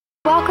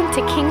Welcome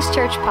to King's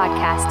Church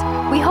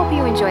Podcast. We hope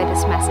you enjoy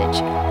this message.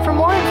 For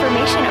more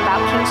information about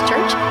King's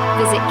Church,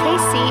 visit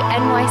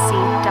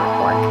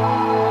kcnyc.org.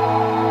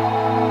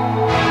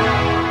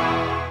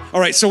 All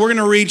right, so we're going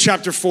to read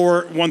chapter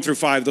 4, 1 through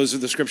 5. Those are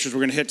the scriptures we're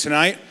going to hit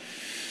tonight.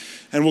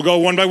 And we'll go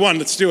one by one.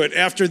 Let's do it.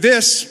 After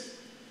this,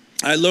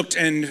 I looked,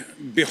 and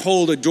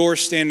behold, a door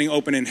standing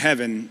open in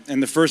heaven.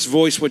 And the first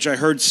voice which I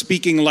heard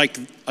speaking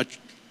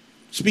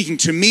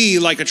to me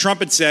like a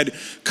trumpet said,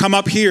 "Come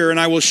up here, and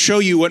I will show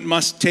you what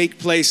must take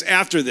place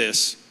after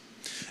this."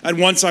 At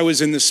once I was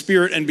in the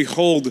Spirit, and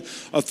behold,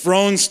 a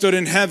throne stood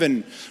in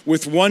heaven,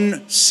 with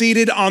one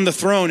seated on the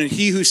throne, and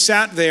he who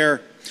sat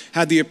there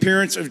had the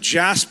appearance of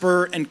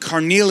jasper and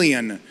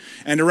carnelian,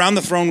 and around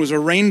the throne was a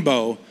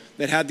rainbow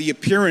that had the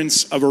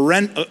appearance of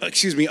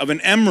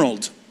an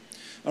emerald.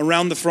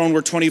 Around the throne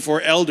were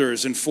 24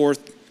 elders and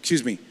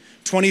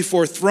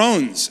 24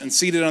 thrones, and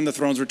seated on the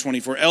thrones were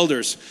 24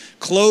 elders,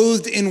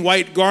 clothed in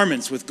white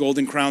garments with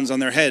golden crowns on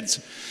their heads.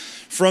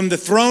 From the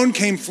throne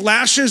came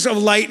flashes of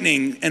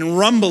lightning and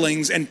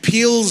rumblings and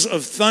peals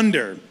of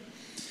thunder.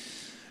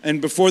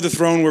 And before the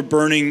throne were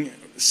burning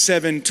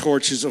 7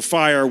 torches of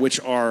fire, which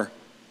are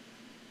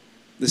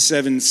the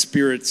 7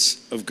 spirits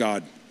of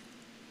God.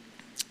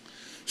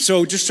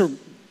 So just to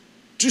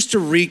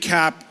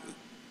recap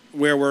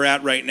where we're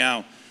at right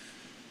now,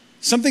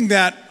 something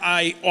that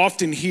I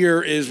often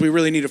hear is we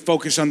really need to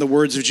focus on the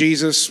words of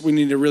Jesus. We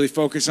need to really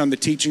focus on the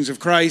teachings of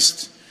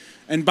Christ.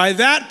 And by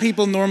that,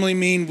 people normally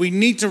mean we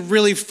need to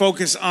really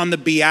focus on the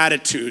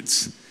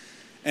Beatitudes.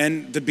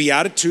 And the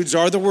Beatitudes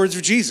are the words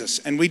of Jesus.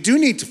 And we do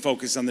need to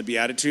focus on the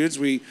Beatitudes.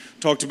 We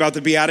talked about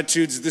the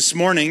Beatitudes this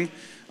morning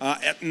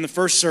in the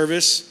first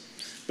service.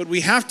 But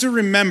we have to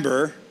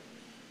remember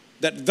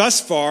that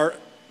thus far,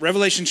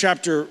 Revelation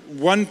chapter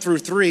 1 through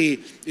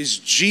 3 is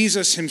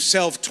Jesus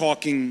himself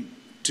talking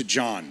to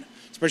John,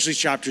 especially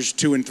chapters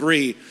 2 and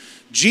 3.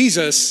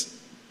 Jesus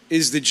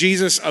is the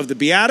Jesus of the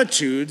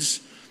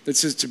Beatitudes that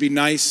says to be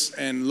nice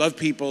and love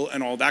people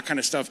and all that kind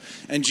of stuff.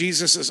 And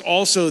Jesus is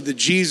also the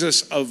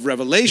Jesus of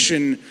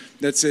Revelation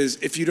that says,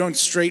 if you don't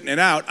straighten it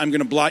out, I'm going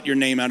to blot your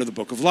name out of the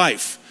book of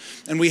life.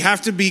 And we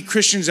have to be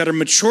Christians that are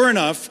mature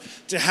enough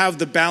to have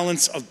the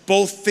balance of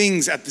both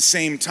things at the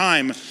same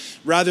time,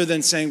 rather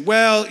than saying,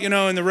 well,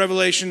 in the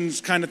Revelations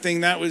kind of thing,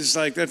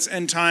 that's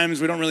end times.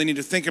 We don't really need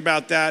to think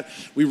about that.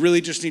 We really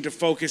just need to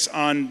focus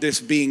on this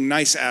being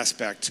nice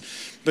aspect.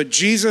 But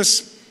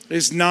Jesus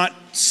is not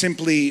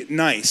simply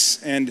nice.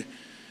 And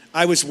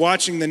I was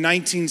watching the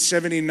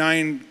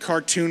 1979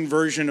 cartoon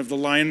version of The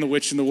Lion, the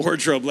Witch, and the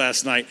Wardrobe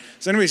last night.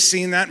 Has anybody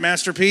seen that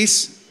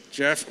masterpiece?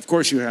 Jeff, of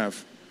course you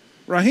have.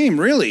 Raheem,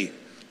 really?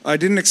 I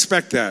didn't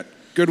expect that.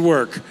 Good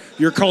work.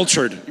 You're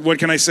cultured. What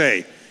can I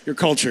say? You're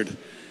cultured.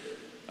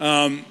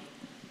 I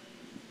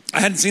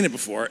hadn't seen it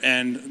before,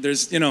 and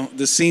there's,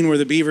 the scene where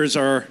the beavers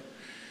are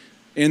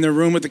in the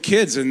room with the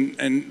kids,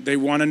 and they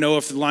want to know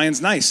if the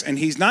lion's nice, and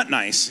he's not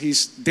nice.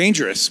 He's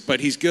dangerous,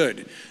 but he's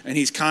good, and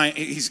he's kind.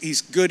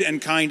 He's good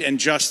and kind and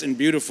just and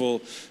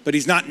beautiful, but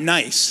he's not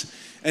nice,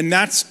 and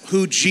that's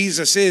who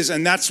Jesus is,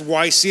 and that's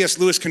why C.S.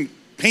 Lewis can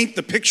paint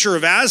the picture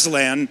of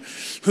Aslan,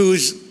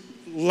 who's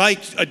like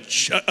a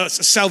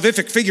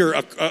salvific figure,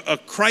 a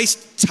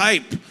Christ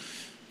type,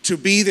 to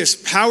be this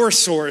power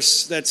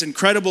source that's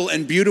incredible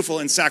and beautiful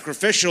and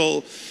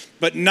sacrificial,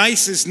 but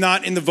nice is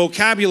not in the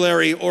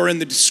vocabulary or in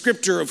the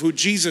descriptor of who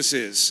Jesus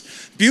is.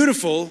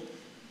 Beautiful,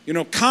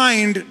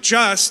 kind,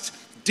 just,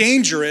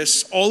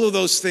 dangerous, all of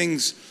those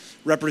things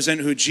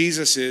represent who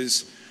Jesus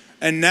is.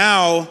 And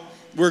now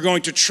we're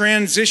going to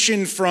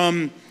transition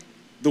from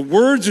the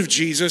words of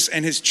Jesus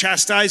and his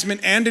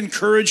chastisement and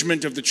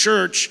encouragement of the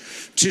church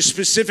to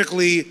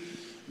specifically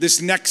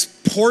this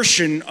next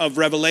portion of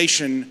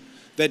Revelation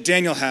that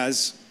Daniel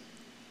has.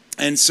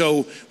 And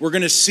so we're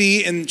going to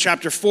see in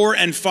chapter 4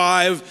 and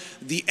 5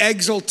 the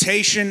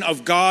exaltation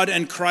of God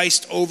and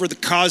Christ over the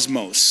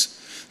cosmos.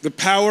 The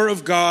power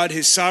of God,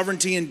 his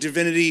sovereignty and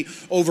divinity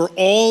over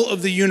all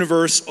of the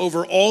universe,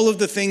 over all of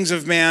the things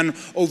of man,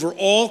 over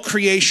all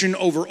creation,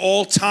 over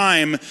all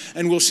time.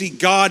 And we'll see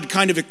God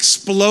kind of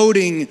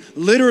exploding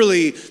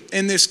literally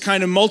in this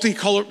kind of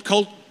multicolored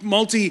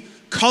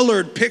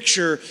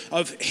picture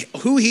of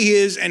who he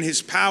is and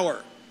his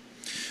power.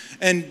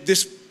 And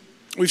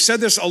we've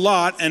said this a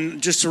lot,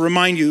 and just to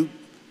remind you,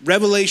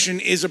 Revelation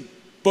is a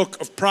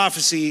book of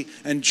prophecy,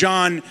 and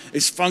John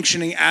is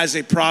functioning as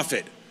a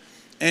prophet.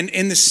 And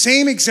in the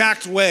same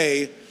exact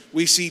way,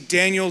 we see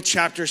Daniel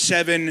chapter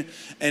 7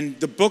 and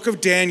the book of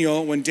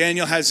Daniel, when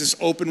Daniel has this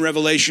open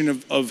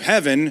revelation of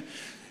heaven,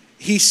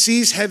 he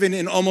sees heaven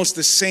in almost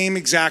the same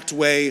exact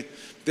way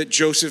that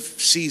Joseph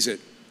sees it.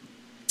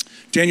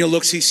 Daniel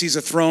he sees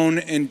a throne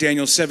in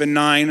Daniel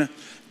 7:9,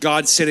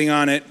 God sitting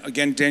on it.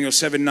 Again, Daniel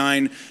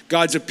 7:9.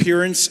 God's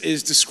appearance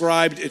is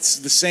described. It's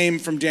the same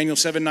from Daniel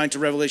 7:9 to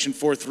Revelation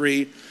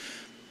 4:3.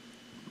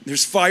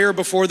 There's fire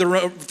before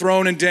the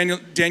throne in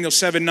Daniel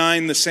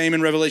 7:9, the same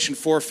in Revelation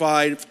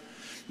 4:5.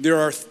 There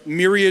are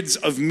myriads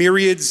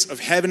of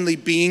heavenly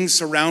beings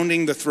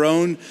surrounding the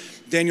throne.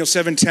 Daniel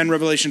 7:10,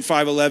 Revelation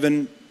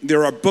 5:11.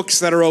 There are books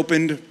that are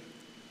opened.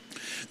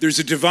 There's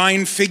a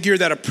divine figure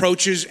that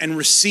approaches and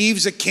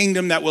receives a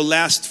kingdom that will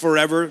last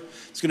forever.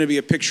 It's going to be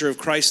a picture of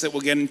Christ that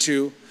we'll get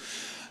into.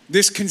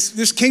 This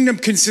kingdom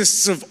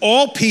consists of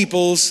all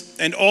peoples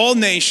and all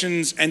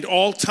nations and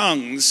all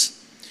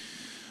tongues.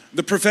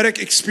 The prophetic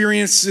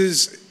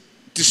experiences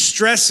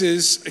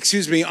distresses,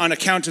 on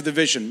account of the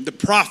vision. The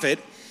prophet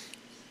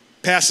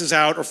passes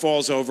out or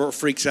falls over or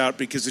freaks out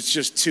because it's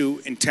just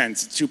too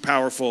intense, it's too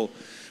powerful.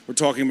 We're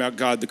talking about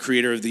God, the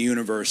creator of the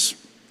universe.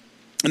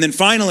 And then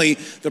finally,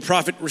 the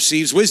prophet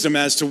receives wisdom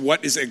as to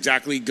what is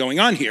exactly going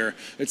on here.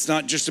 It's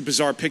not just a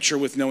bizarre picture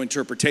with no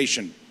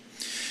interpretation.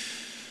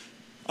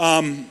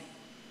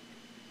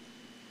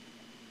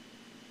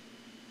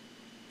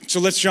 So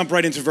let's jump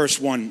right into verse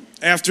 1.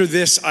 After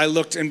this, I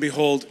looked and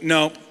behold,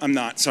 no, I'm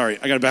not. Sorry,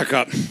 I got to back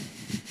up.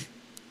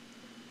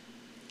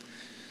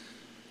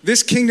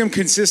 This kingdom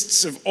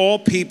consists of all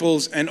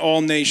peoples and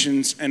all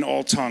nations and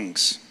all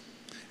tongues.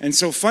 And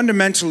so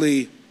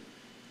fundamentally,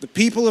 the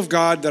people of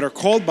God that are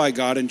called by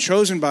God and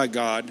chosen by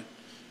God,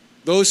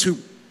 those who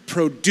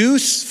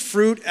produce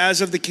fruit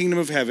as of the kingdom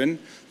of heaven,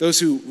 those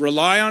who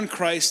rely on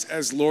Christ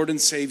as Lord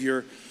and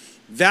Savior,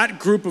 that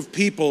group of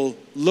people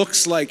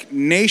looks like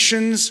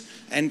nations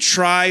and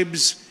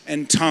tribes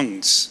and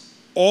tongues.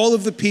 All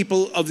of the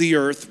people of the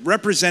earth,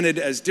 represented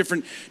as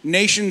different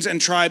nations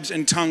and tribes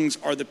and tongues,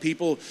 are the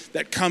people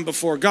that come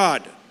before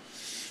God.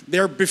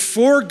 They're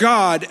before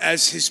God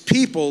as his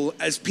people,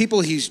 as people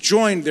he's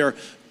joined. They're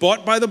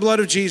bought by the blood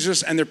of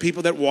Jesus, and they're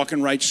people that walk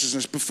in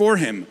righteousness before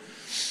him.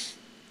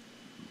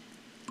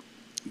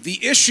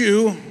 The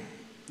issue,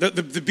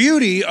 the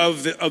beauty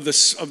of the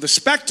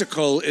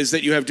spectacle is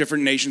that you have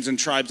different nations and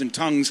tribes and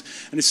tongues,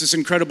 and it's this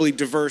incredibly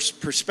diverse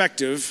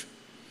perspective.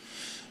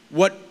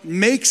 What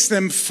makes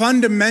them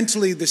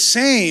fundamentally the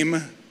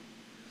same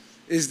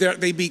is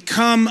that they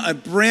become a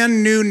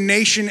brand new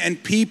nation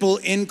and people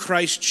in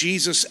Christ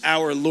Jesus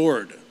our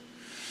Lord.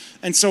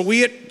 And so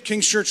we at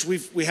King's Church,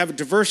 we have a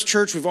diverse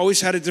church. We've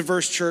always had a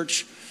diverse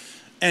church.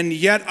 And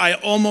yet I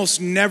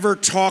almost never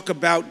talk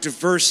about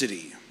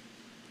diversity.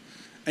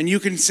 And you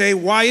can say,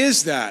 why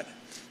is that?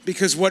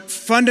 Because what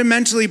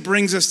fundamentally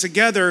brings us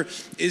together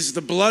is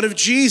the blood of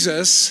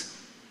Jesus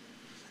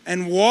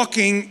and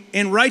walking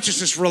in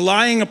righteousness,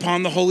 relying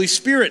upon the Holy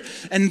Spirit.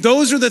 And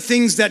those are the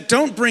things that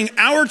don't bring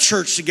our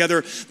church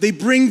together. They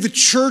bring the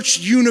church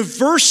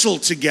universal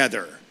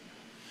together.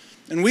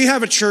 And we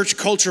have a church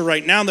culture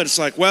right now that it's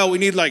like, well, we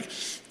need like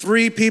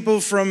 3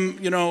 people from,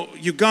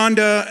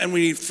 Uganda, and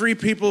we need 3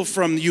 people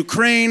from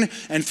Ukraine,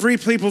 and 3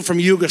 people from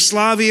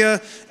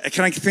Yugoslavia.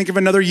 Can I think of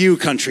another U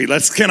country?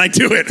 Can I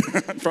do it?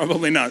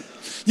 Probably not.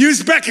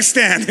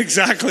 Uzbekistan,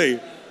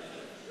 exactly.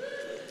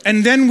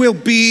 And then we'll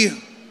be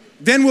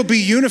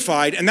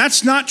unified, and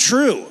that's not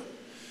true.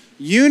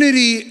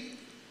 Unity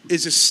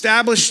is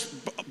established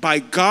by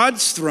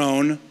God's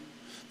throne,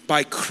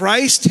 by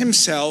Christ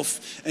himself,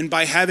 and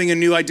by having a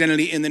new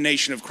identity in the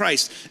nation of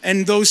Christ.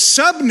 And those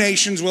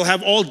sub-nations will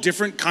have all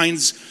different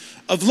kinds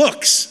of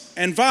looks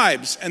and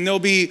vibes. And there'll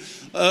be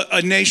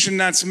a nation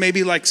that's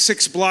maybe like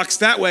 6 blocks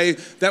that way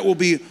that will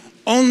be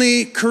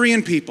only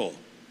Korean people.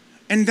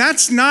 And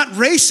that's not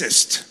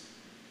racist.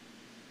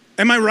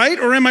 Am I right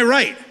or am I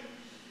right?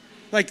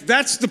 Like,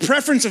 that's the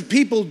preference of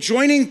people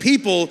joining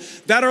people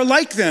that are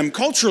like them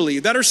culturally,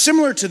 that are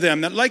similar to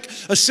them, that like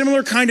a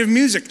similar kind of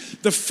music.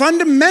 The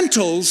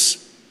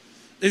fundamentals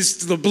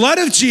is the blood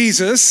of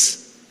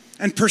Jesus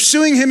and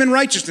pursuing him in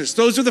righteousness.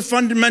 Those are the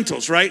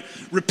fundamentals, right?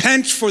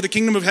 Repent, for the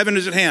kingdom of heaven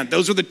is at hand.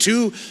 Those are the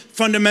 2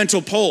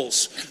 fundamental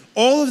poles.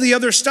 All of the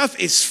other stuff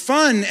is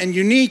fun and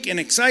unique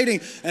and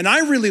exciting, and I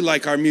really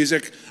like our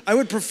music. I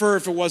would prefer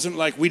if it wasn't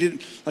like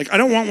I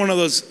don't want one of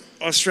those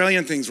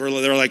Australian things where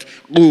they're like,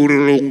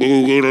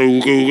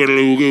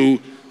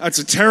 that's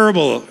a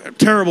terrible,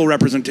 terrible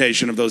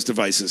representation of those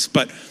devices.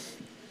 But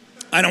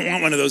I don't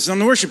want one of those on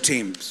the worship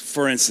team,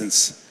 for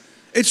instance.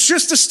 It's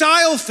just a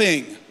style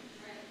thing.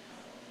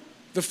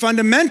 The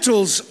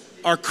fundamentals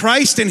are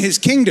Christ and his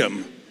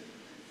kingdom,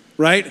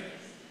 right?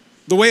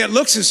 The way it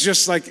looks is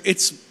just like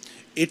it's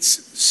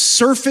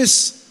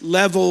surface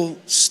level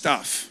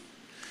stuff.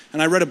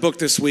 And I read a book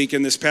this week,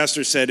 and this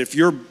pastor said, if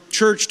your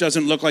church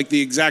doesn't look like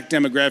the exact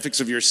demographics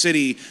of your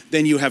city,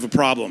 then you have a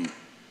problem.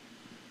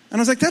 And I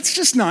was like, that's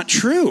just not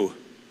true.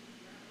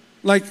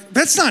 Like,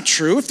 that's not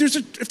true. If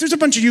there's a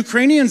bunch of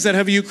Ukrainians that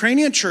have a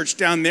Ukrainian church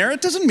down there, it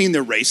doesn't mean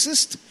they're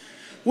racist.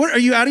 What, are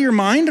you out of your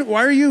mind?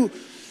 Why are you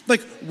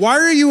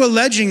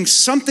alleging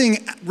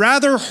something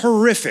rather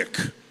horrific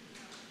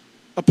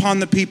upon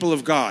the people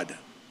of God?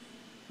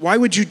 Why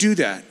would you do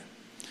that?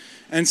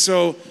 And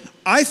so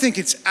I think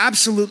it's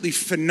absolutely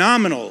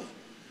phenomenal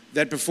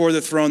that before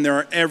the throne there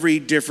are every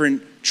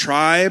different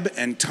tribe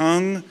and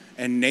tongue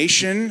and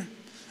nation.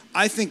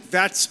 I think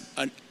that's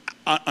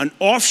an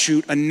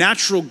offshoot, a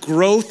natural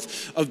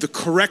growth of the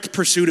correct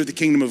pursuit of the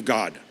kingdom of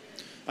God.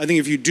 I think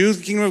if you do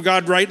the kingdom of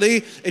God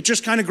rightly, it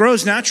just kind of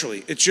grows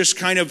naturally. It's just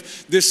kind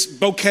of this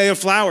bouquet of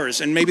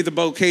flowers, and maybe the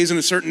bouquet's in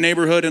a certain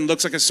neighborhood and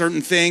looks like a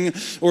certain thing,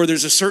 or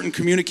there's a certain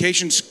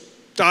communication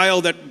style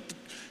that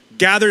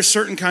gathers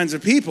certain kinds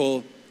of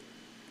people.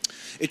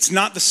 It's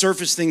not the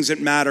surface things that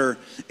matter.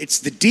 It's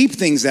the deep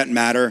things that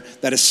matter,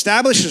 that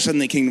establish us in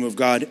the kingdom of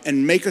God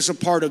and make us a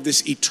part of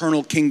this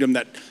eternal kingdom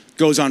that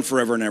goes on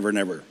forever and ever and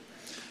ever.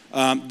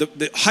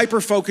 The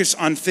hyper-focus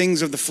on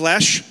things of the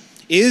flesh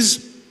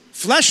is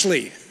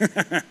fleshly.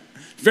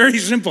 Very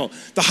simple.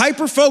 The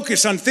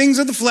hyper-focus on things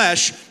of the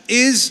flesh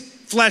is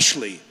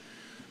fleshly.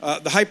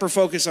 The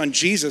hyper-focus on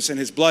Jesus and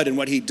his blood and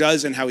what he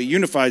does and how he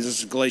unifies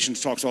us, Galatians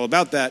talks all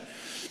about that,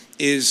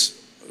 is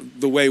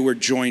the way we're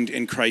joined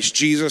in Christ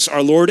Jesus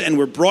our Lord, and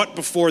we're brought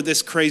before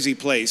this crazy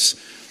place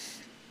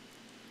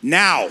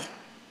now.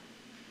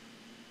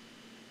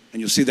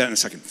 And you'll see that in a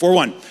second.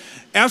 4:1.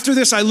 After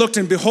this I looked,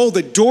 and behold,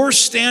 the door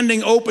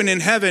standing open in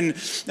heaven,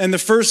 and the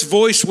first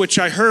voice which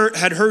I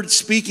had heard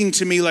speaking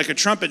to me like a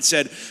trumpet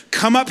said,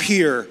 "Come up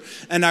here,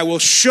 and I will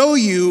show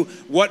you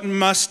what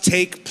must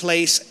take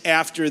place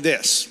after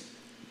this."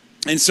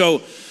 And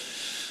so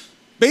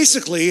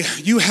basically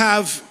you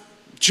have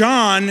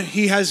John,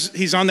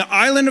 he's on the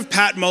island of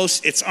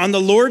Patmos. It's on the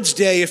Lord's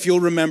day, if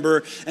you'll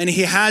remember, and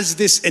he has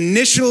this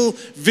initial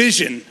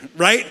vision,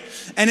 right?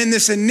 And in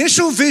this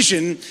initial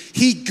vision,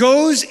 he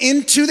goes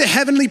into the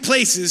heavenly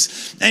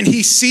places and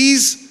he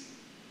sees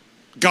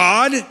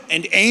God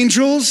and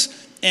angels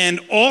and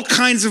all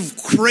kinds of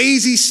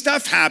crazy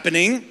stuff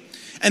happening.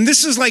 And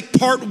this is like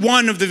part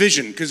 1 of the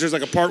vision, because there's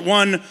like a part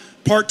 1,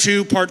 part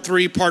 2, part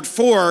 3, part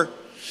 4.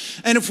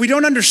 And if we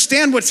don't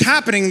understand what's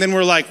happening, then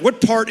we're like, what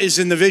part is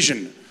in the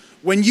vision?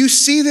 When you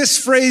see this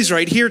phrase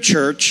right here,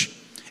 church,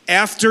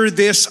 after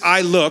this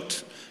I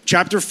looked,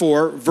 chapter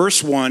 4,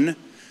 verse 1,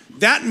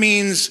 that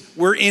means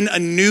we're in a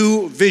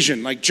new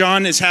vision. Like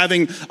John is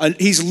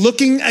he's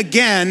looking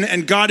again,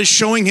 and God is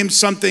showing him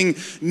something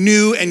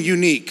new and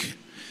unique.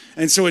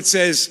 And so it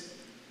says,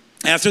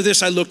 after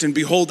this I looked, and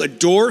behold, a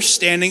door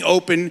standing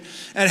open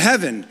at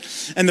heaven.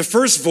 And the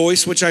first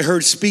voice, which I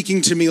heard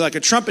speaking to me like a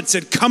trumpet,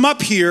 said, "Come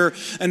up here,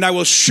 and I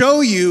will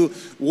show you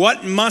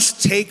what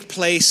must take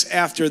place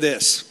after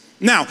this."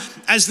 Now,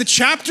 as the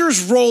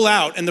chapters roll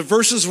out and the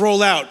verses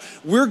roll out,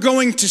 we're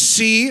going to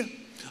see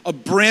a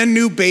brand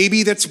new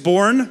baby that's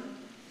born.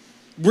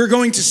 We're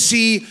going to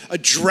see a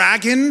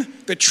dragon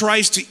that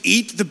tries to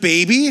eat the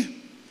baby.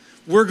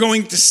 We're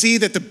going to see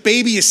that the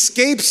baby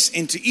escapes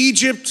into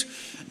Egypt,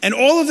 and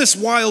all of this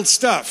wild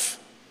stuff.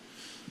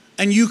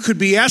 And you could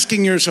be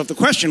asking yourself the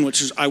question,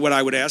 which is what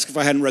I would ask if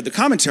I hadn't read the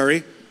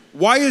commentary,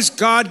 why is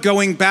God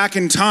going back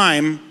in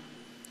time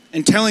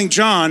and telling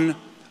John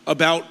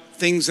about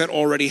things that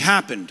already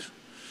happened?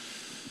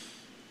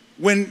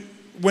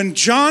 When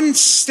John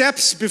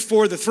steps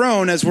before the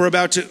throne, as we're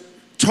about to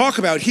talk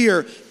about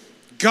here,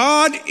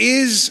 God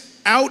is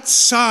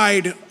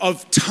outside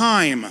of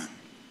time.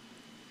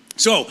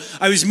 So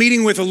I was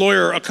meeting with a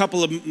lawyer a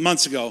couple of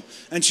months ago,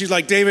 and she's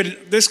like,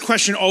 "David, this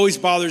question always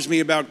bothers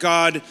me about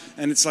God,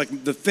 and it's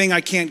like the thing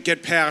I can't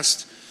get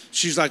past."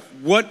 She's like,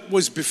 "What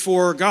was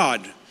before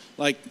God?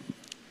 Like,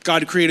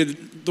 God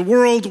created the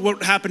world,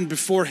 what happened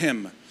before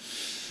him?"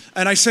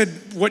 And I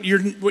said, what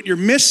you're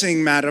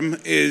missing, madam,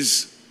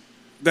 is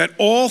that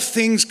all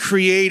things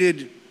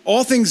created,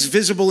 all things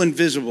visible and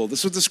invisible, this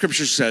is what the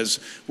scripture says,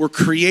 were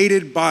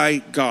created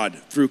by God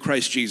through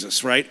Christ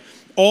Jesus, right?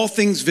 All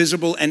things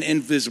visible and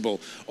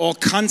invisible, all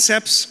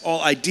concepts, all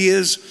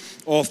ideas,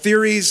 all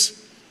theories,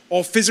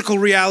 all physical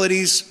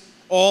realities,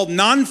 all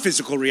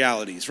non-physical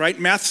realities, right?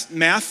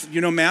 Math,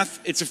 you know math,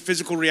 it's a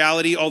physical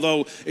reality,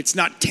 although it's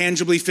not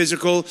tangibly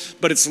physical,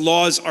 but its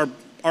laws are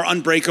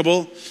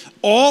unbreakable.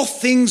 All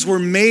things were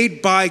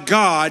made by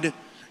God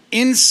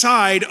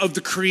inside of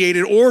the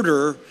created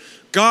order.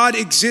 God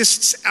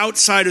exists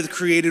outside of the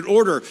created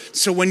order.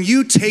 So when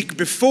you take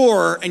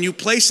before and you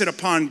place it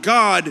upon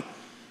God,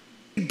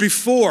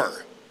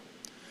 before.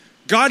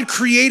 God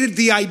created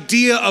the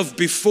idea of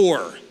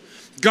before.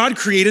 God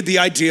created the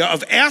idea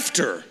of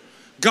after.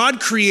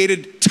 God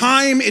created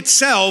time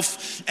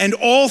itself and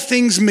all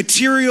things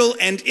material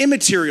and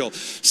immaterial.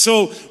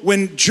 So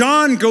when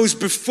John goes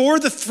before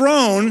the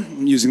throne,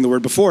 I'm using the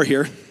word before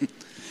here,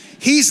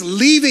 he's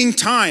leaving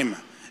time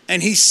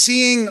and he's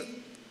seeing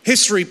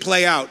history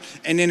play out.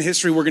 And in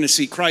history, we're going to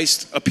see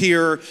Christ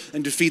appear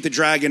and defeat the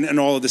dragon and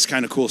all of this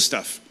kind of cool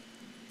stuff.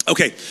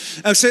 Okay,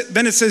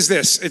 then it says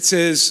this. It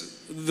says,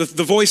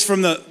 the voice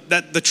from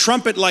the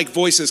trumpet-like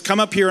voices, "Come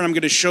up here and I'm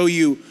going to show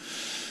you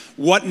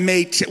what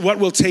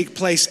will take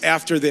place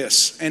after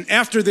this." And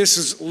after this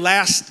is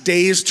last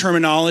days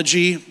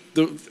terminology.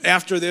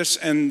 After this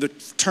and the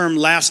term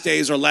last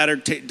days or latter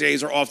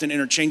days are often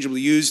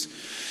interchangeably used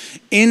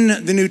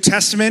in the New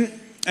Testament.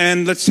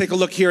 And let's take a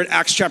look here at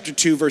Acts chapter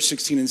 2, verse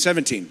 16 and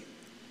 17.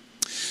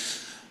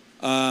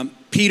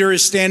 Peter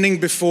is standing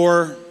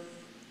before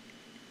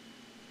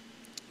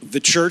the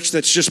church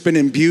that's just been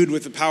imbued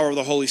with the power of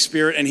the Holy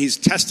Spirit, and he's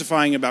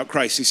testifying about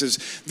Christ. He says,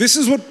 "This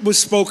is what was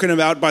spoken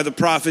about by the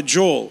prophet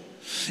Joel.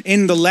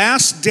 In the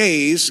last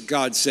days,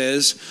 God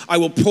says, I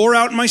will pour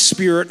out my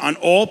spirit on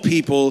all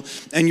people,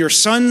 and your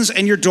sons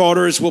and your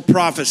daughters will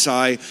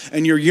prophesy,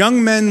 and your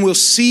young men will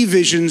see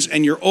visions,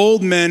 and your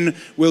old men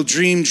will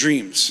dream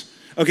dreams."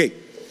 Okay,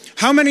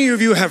 How many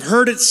of you have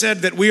heard it said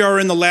that we are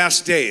in the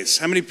last days?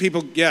 How many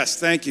people? Yes,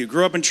 thank you.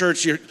 Grew up in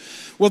church.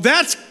 Well,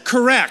 that's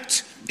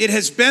correct. It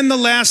has been the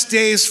last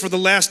days for the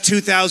last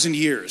 2,000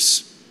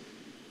 years.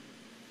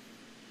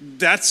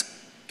 That's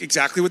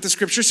exactly what the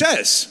scripture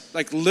says.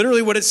 Like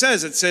literally what it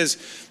says. It says,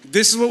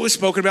 this is what was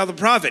spoken about the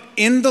prophet.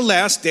 In the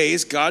last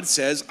days, God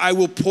says, I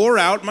will pour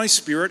out my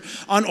spirit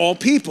on all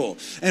people.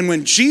 And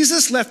when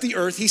Jesus left the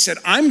earth, he said,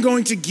 I'm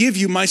going to give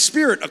you my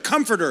spirit, a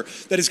comforter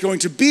that is going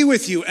to be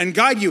with you and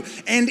guide you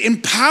and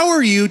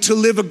empower you to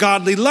live a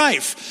godly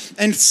life.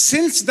 And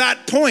since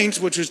that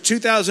point, which was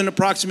 2,000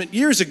 approximate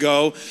years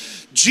ago,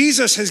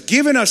 Jesus has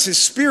given us his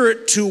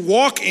spirit to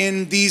walk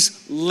in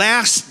these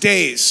last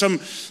days.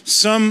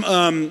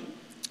 Some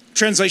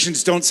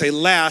translations don't say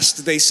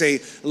last, they say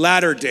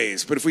latter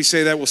days. But if we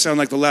say that, we'll sound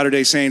like the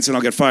Latter-day Saints and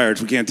I'll get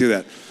fired. We can't do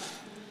that.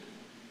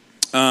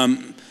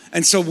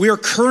 And so we're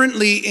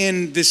currently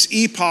in this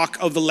epoch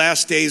of the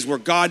last days where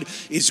God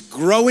is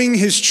growing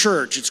his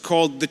church. It's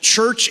called the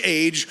church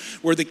age,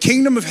 where the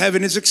kingdom of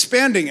heaven is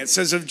expanding. It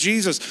says of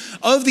Jesus,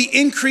 of the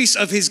increase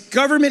of his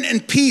government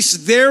and peace,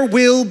 there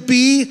will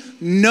be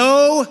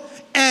no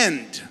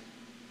end.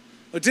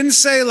 It didn't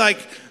say like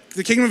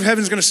the kingdom of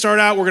heaven is going to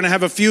start out, we're going to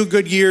have a few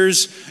good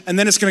years, and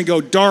then it's going to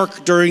go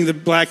dark during the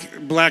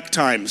black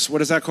times.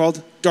 What is that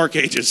called? Dark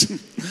ages.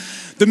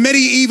 The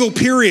medieval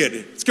period.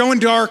 It's going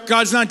dark,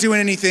 God's not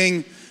doing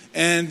anything,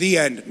 and the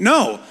end.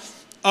 No.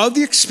 Of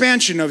the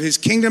expansion of his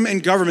kingdom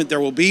and government, there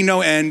will be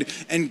no end,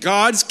 and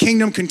God's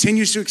kingdom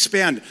continues to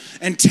expand,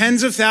 and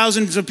tens of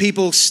thousands of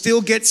people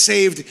still get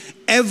saved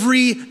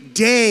every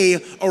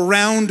day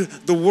around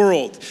the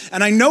world.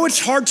 And I know it's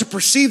hard to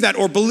perceive that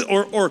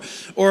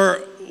or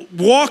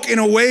walk in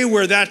a way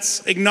where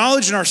that's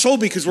acknowledged in our soul,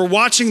 because we're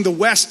watching the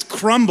West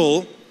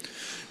crumble,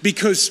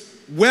 because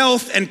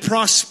wealth and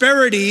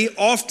prosperity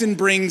often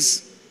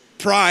brings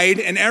pride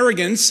and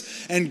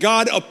arrogance, and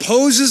God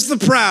opposes the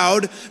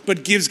proud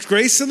but gives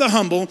grace to the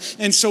humble.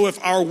 And so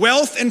if our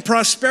wealth and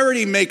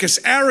prosperity make us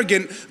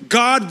arrogant,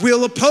 God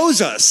will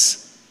oppose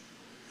us.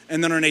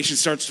 And then our nation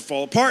starts to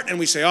fall apart, and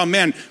we say, oh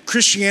man,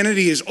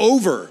 Christianity is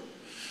over.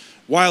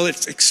 While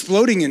it's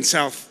exploding in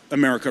South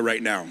America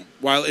right now,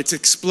 while it's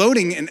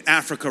exploding in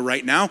Africa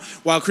right now,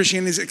 while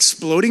Christianity is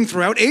exploding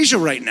throughout Asia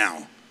right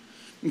now.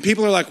 And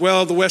people are like,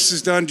 well, the West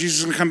is done, Jesus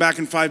is going to come back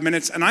in 5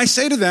 minutes. And I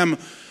say to them,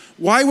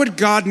 why would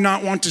God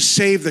not want to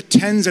save the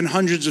tens and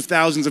hundreds of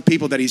thousands of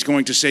people that he's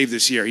going to save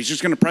this year? He's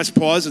just going to press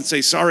pause and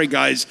say, sorry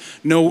guys,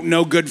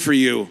 no good for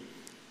you.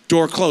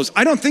 Door closed.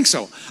 I don't think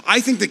so. I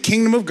think the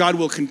kingdom of God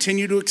will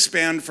continue to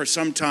expand for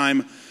some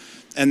time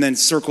and then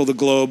circle the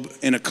globe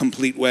in a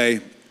complete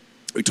way.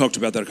 We talked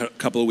about that a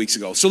couple of weeks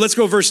ago. So let's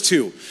go verse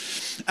 2.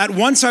 At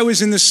once I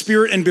was in the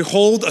spirit, and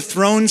behold, a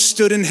throne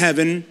stood in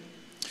heaven,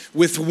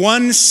 with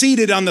one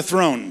seated on the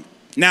throne.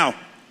 Now,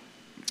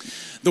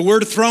 the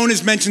word throne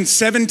is mentioned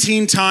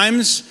 17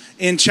 times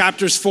in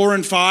chapters 4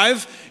 and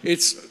 5.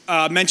 It's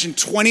mentioned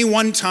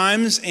 21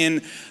 times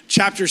in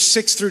chapters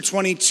 6 through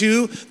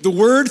 22. The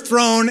word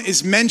throne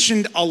is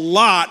mentioned a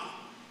lot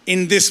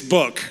in this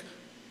book.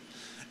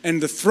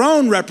 And the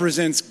throne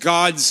represents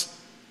God's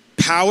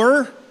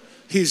power,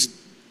 his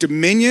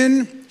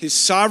dominion, his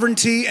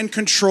sovereignty and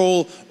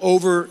control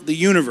over the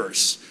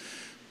universe.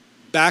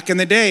 Back in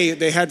the day,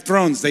 they had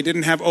thrones. They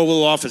didn't have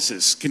Oval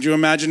Offices. Could you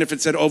imagine if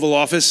it said Oval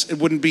Office? It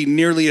wouldn't be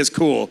nearly as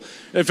cool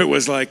if it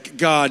was like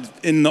God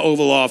in the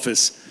Oval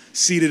Office,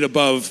 seated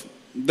above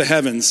the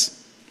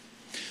heavens.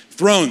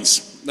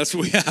 Thrones, that's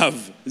what we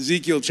have.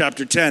 Ezekiel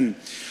chapter 10.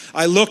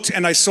 I looked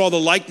and I saw the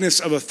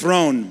likeness of a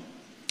throne,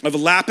 of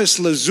lapis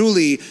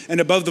lazuli, and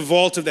above the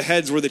vault of the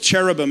heads were the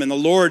cherubim. And the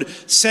Lord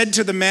said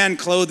to the man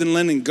clothed in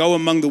linen, go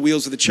among the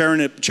wheels of the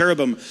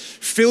cherubim,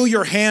 fill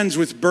your hands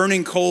with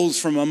burning coals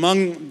from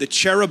among the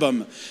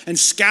cherubim, and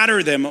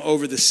scatter them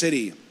over the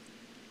city.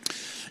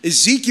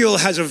 Ezekiel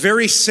has a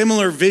very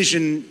similar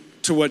vision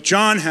to what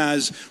John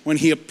has when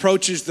he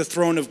approaches the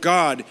throne of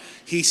God.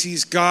 He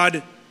sees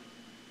God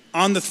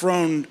on the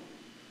throne,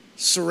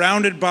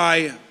 surrounded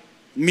by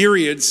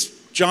myriads.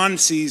 John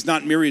sees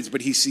not myriads,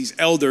 but he sees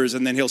elders,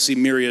 and then he'll see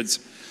myriads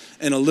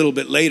in a little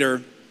bit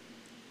later.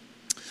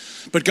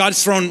 But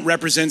God's throne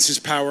represents his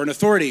power and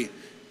authority.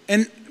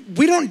 And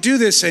we don't do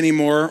this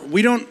anymore.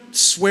 We don't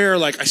swear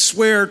like, I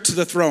swear to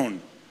the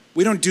throne.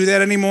 We don't do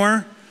that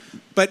anymore.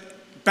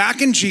 But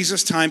back in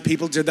Jesus' time,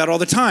 people did that all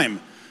the time.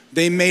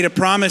 They made a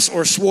promise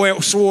or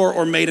swore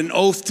or made an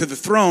oath to the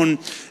throne.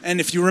 And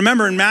if you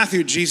remember in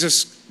Matthew,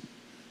 Jesus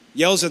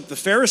yells at the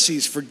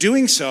Pharisees for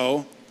doing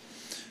so,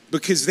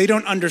 because they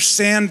don't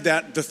understand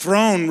that the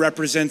throne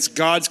represents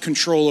God's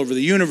control over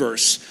the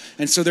universe.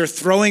 And so they're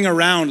throwing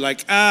around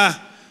like,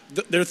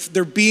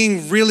 they're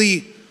being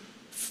really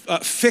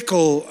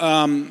fickle,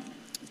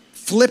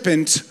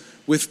 flippant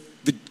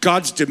with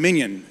God's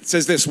dominion. It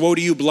says this, woe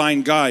to you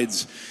blind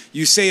guides.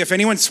 You say if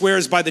anyone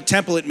swears by the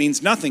temple, it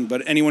means nothing,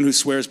 but anyone who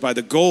swears by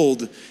the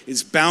gold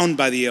is bound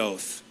by the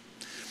oath.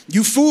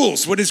 You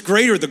fools, what is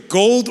greater, the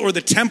gold or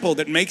the temple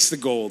that makes the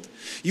gold?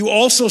 You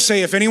also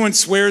say, if anyone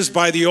swears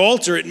by the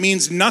altar, it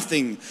means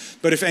nothing.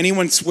 But if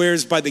anyone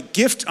swears by the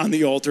gift on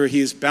the altar, he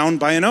is bound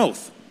by an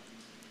oath.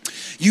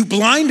 You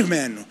blind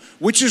men,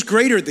 which is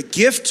greater, the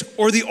gift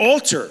or the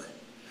altar?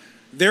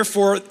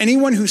 Therefore,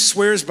 anyone who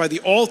swears by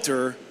the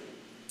altar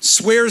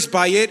swears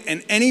by it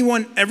and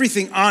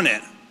everything on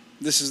it.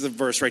 This is the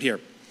verse right here.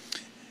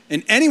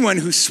 And anyone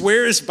who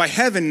swears by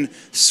heaven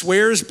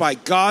swears by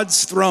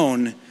God's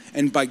throne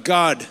and by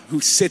God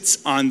who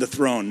sits on the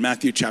throne.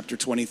 Matthew chapter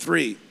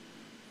 23.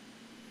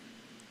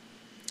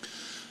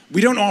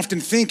 We don't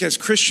often think as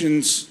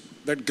Christians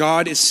that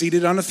God is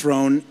seated on a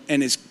throne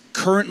and is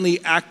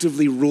currently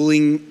actively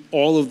ruling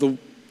all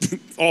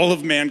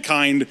of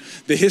mankind,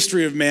 the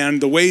history of man,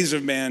 the ways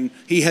of man.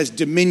 He has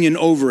dominion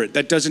over it.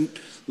 That doesn't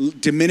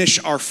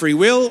diminish our free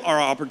will, our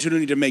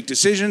opportunity to make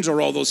decisions,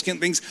 or all those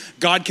things.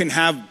 God can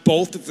have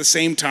both at the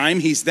same time.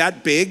 He's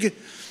that big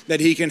that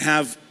he can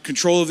have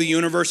control of the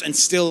universe and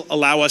still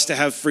allow us to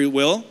have free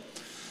will.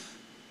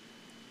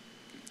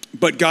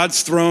 But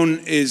God's throne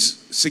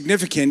is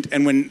significant,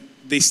 and when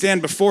they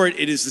stand before it,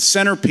 it is the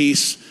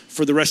centerpiece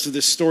for the rest of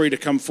this story to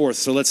come forth.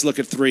 So let's look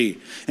at 3.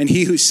 And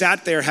he who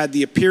sat there had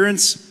the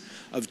appearance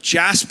of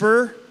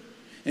jasper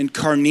and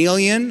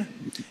carnelian,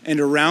 and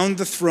around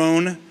the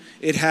throne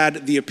it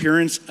had the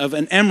appearance of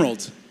an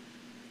emerald.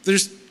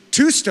 There's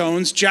 2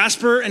 stones,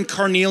 jasper and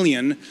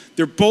carnelian.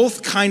 They're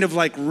both kind of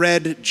like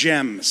red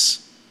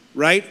gems,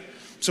 right?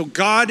 So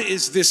God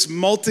is this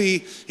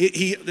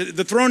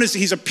the throne is,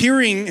 his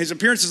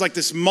appearance is like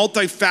this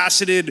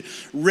multifaceted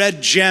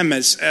red gem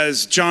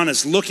as John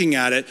is looking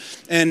at it.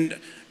 And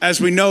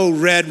as we know,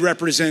 red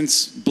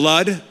represents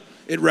blood.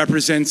 It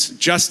represents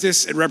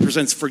justice. It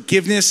represents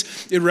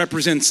forgiveness. It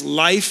represents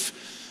life.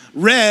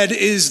 Red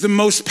is the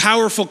most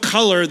powerful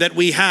color that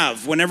we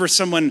have. Whenever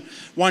someone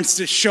wants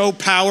to show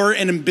power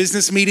in a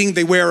business meeting,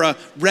 they wear a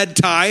red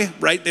tie,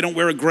 right? They don't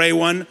wear a gray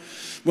one.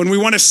 When we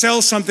want to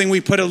sell something,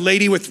 we put a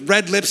lady with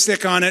red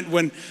lipstick on it.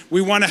 When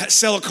we want to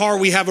sell a car,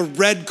 we have a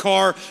red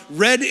car.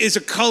 Red is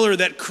a color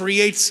that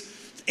creates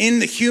in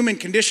the human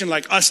condition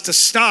like us to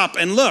stop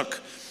and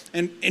look.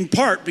 And in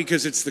part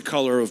because it's the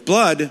color of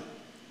blood.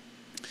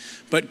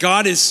 But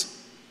God is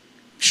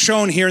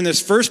shown here in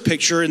this first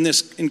picture in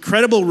this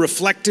incredible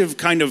reflective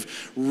kind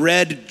of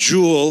red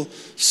jewel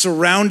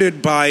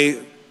surrounded by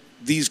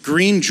these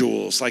green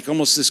jewels, like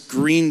almost this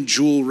green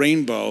jewel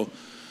rainbow.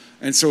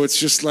 And so it's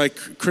just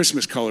like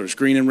Christmas colors,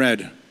 green and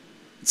red.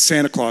 It's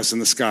Santa Claus in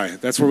the sky.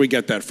 That's where we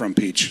get that from,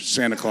 Peach,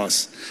 Santa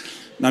Claus.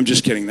 No, I'm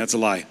just kidding, that's a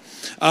lie.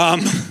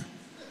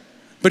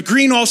 But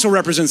green also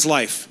represents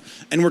life.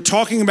 And we're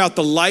talking about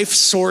the life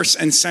source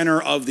and center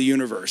of the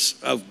universe,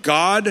 of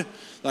God.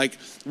 Like,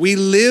 we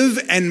live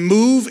and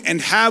move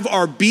and have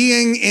our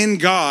being in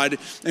God,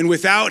 and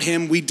without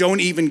him, we don't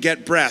even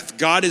get breath.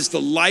 God is the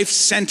life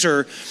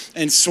center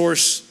and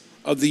source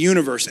of the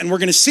universe. And we're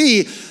going to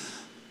see,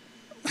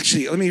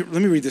 actually, let me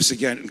read this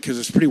again because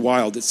it's pretty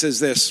wild. It says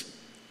this.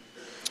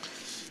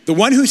 The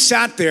one who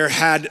sat there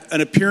had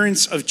an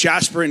appearance of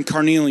jasper and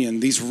carnelian,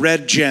 these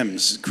red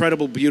gems,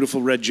 incredible,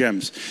 beautiful red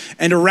gems.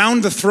 And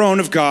around the throne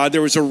of God,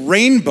 there was a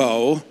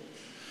rainbow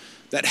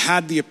that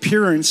had the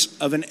appearance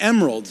of an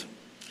emerald.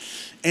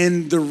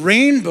 And the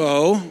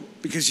rainbow,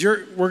 because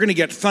we're going to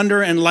get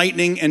thunder and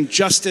lightning and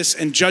justice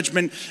and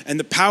judgment and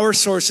the power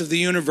source of the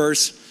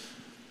universe.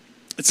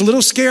 It's a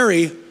little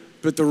scary,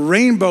 but the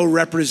rainbow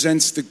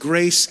represents the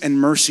grace and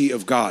mercy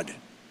of God.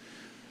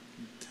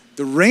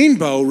 The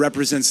rainbow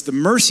represents the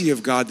mercy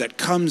of God that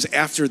comes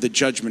after the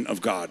judgment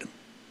of God.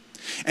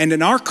 And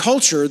in our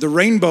culture, the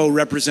rainbow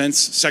represents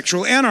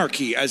sexual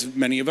anarchy, as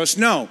many of us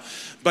know.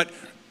 But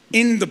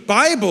in the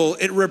Bible,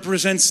 it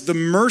represents the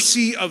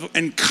mercy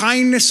and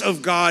kindness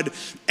of God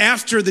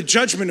after the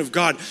judgment of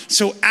God.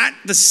 So at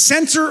the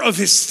center of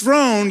his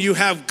throne, you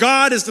have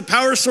God as the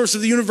power source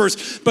of the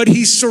universe, but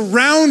he's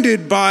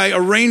surrounded by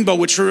a rainbow,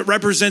 which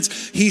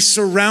represents he's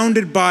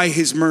surrounded by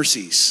his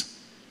mercies.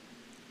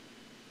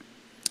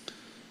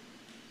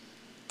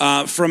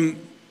 From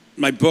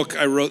my book,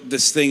 I wrote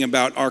this thing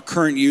about our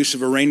current use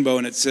of a rainbow,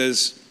 and it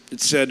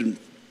said,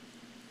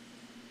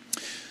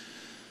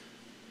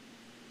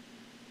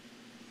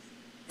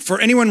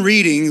 for anyone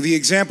reading, the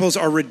examples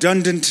are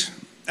redundant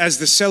as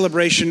the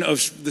celebration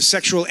of the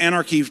sexual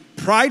anarchy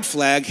pride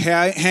flag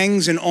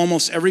hangs in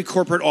almost every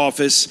corporate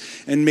office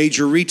and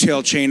major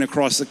retail chain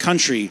across the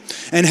country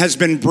and has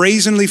been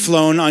brazenly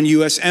flown on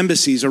U.S.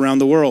 embassies around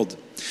the world.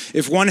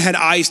 If one had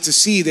eyes to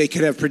see, they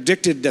could have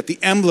predicted that the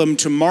emblem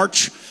to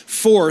march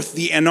forth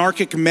the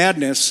anarchic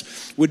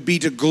madness would be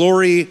to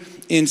glory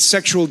in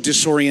sexual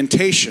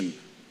disorientation.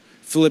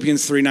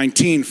 Philippians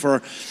 3:19,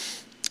 for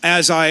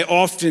as I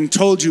often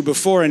told you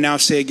before and now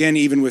say again,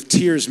 even with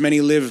tears, many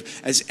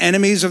live as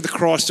enemies of the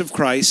cross of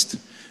Christ.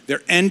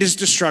 Their end is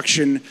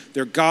destruction,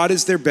 their God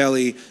is their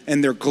belly,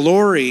 and their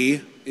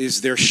glory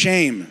is their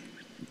shame.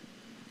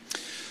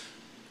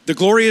 The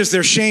glory is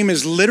their shame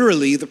is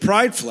literally the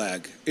pride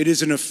flag. It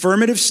is an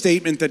affirmative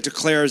statement that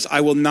declares,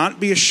 I will not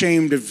be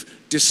ashamed of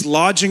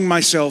dislodging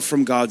myself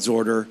from God's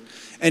order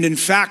And in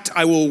fact,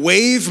 I will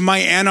wave my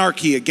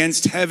anarchy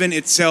against heaven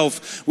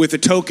itself with a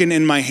token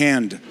in my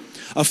hand,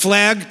 a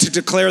flag to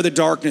declare the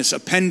darkness, a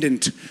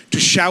pendant to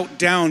shout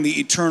down the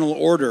eternal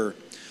order,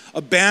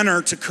 a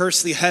banner to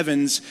curse the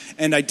heavens,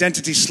 and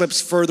identity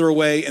slips further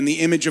away, and the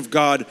image of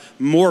God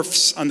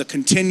morphs on the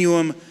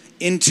continuum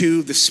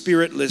into the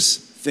spiritless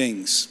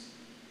things.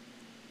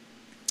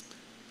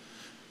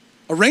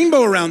 A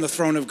rainbow around the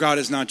throne of God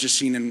is not just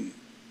seen in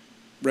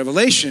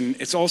Revelation,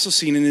 it's also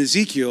seen in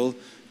Ezekiel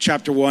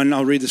chapter 1.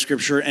 I'll read the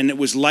scripture. And it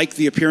was like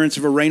the appearance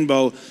of a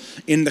rainbow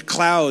in the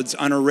clouds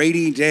on a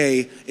rainy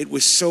day. It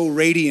was so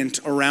radiant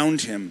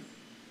around him.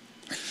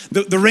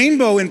 The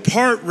rainbow in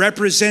part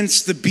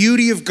represents the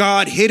beauty of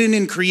God hidden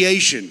in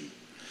creation.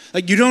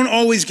 Like, you don't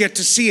always get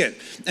to see it.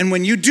 And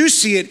when you do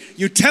see it,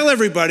 you tell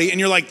everybody and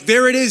you're like,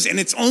 there it is. And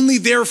it's only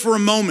there for a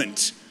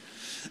moment.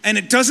 And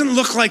it doesn't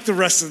look like the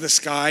rest of the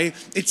sky.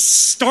 It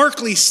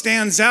starkly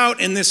stands out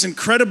in this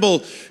incredible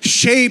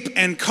shape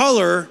and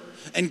color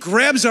and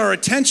grabs our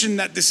attention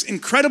that this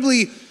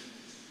incredibly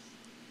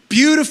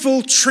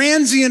beautiful,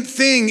 transient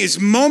thing is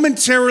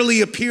momentarily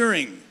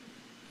appearing.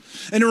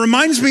 And it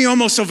reminds me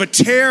almost of a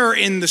tear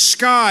in the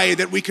sky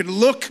that we could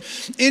look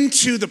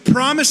into the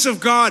promise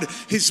of God,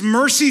 his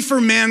mercy for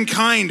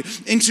mankind,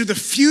 into the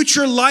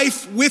future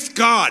life with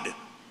God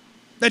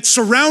that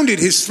surrounded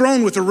his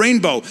throne with a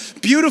rainbow.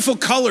 Beautiful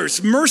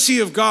colors, mercy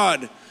of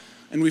God.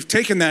 And we've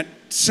taken that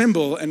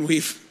symbol and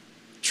we've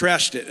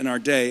trashed it in our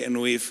day, and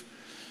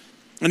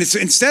it's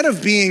instead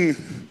of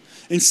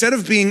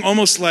being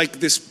almost like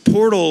this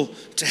portal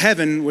to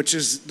heaven, which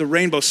is the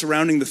rainbow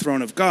surrounding the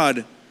throne of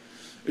God,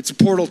 it's a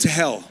portal to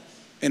hell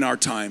in our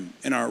time,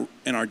 in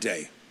our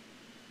day.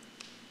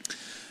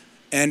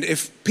 And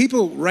if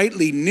people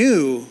rightly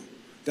knew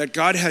that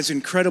God has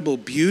incredible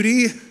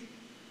beauty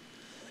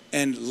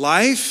and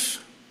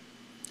life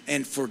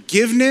and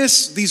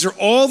forgiveness, these are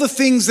all the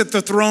things that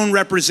the throne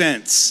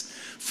represents.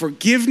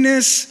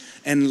 Forgiveness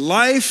and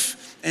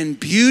life and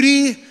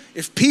beauty.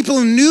 If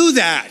people knew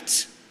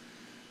that,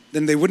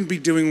 then they wouldn't be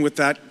doing with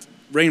that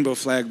rainbow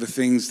flag the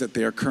things that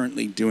they are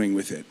currently doing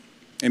with it.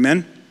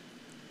 Amen?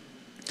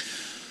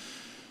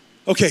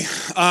 Okay,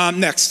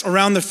 next.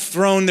 Around the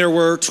throne there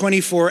were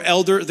 24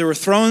 elders. There were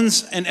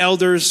thrones and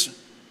elders,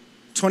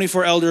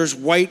 24 elders,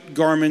 white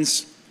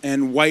garments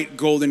and white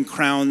golden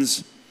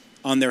crowns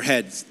on their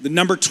heads. The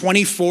number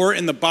 24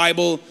 in the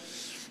Bible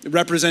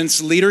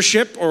represents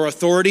leadership or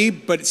authority,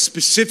 but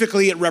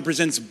specifically it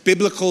represents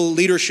biblical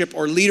leadership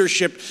or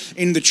leadership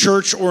in the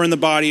church or in the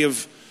body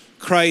of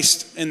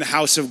Christ in the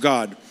house of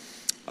God.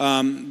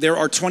 There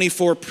are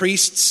 24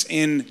 priests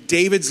in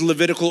David's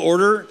Levitical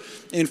order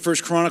in 1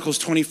 Chronicles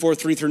 24,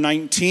 3 through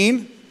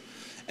 19.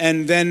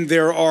 And then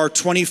there are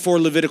 24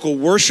 Levitical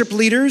worship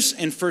leaders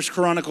in 1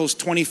 Chronicles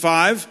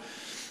 25,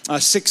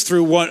 6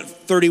 through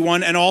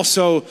 31, and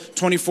also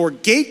 24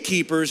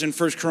 gatekeepers in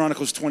 1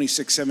 Chronicles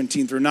 26,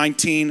 17 through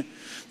 19.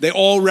 They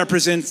all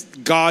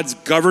represent God's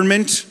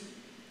government,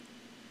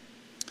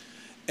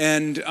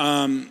 and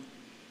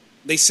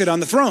they sit on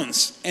the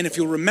thrones. And if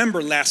you'll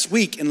remember last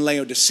week in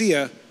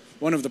Laodicea,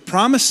 one of the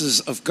promises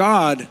of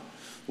God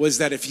was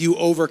that if you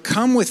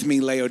overcome with me,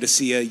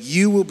 Laodicea,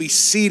 you will be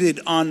seated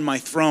on my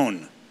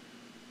throne,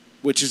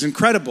 which is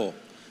incredible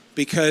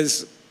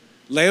because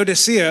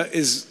Laodicea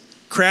is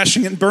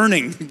crashing and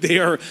burning. They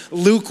are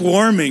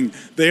lukewarming.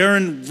 They are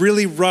in a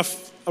really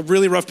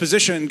rough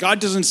position. And God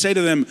doesn't say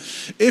to them,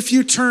 if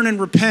you turn and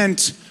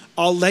repent,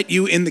 I'll let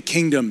you in the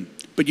kingdom,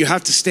 but you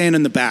have to stand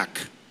in the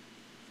back.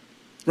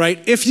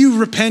 Right? If you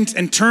repent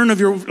and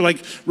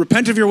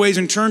repent of your ways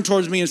and turn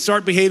towards me and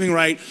start behaving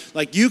right,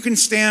 like you can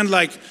stand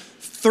like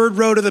third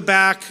row to the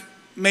back,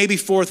 maybe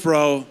fourth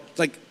row.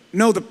 Like,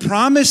 no, the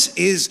promise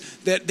is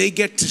that they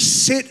get to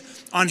sit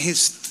on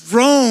his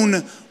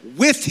throne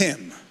with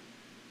him.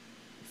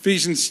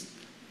 Ephesians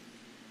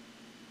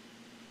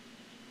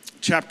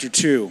chapter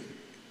 2.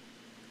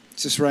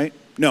 Is this right?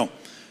 No.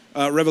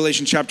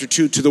 Revelation chapter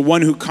 2, to the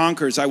one who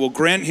conquers, I will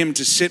grant him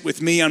to sit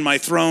with me on my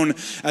throne,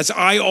 as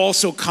I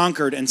also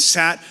conquered and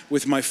sat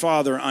with my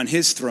Father on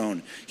his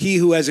throne. He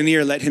who has an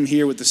ear, let him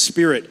hear what the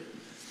Spirit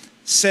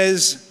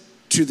says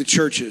to the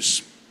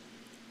churches.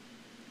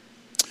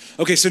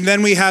 Okay, so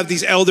then we have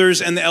these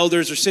elders, and the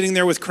elders are sitting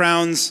there with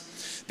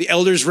crowns. The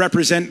elders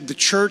represent the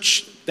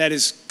church that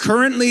is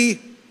currently,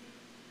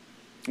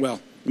 well,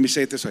 let me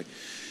say it this way.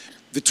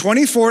 The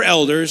 24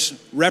 elders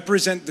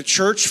represent the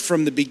church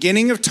from the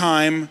beginning of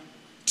time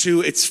to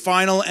its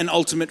final and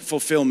ultimate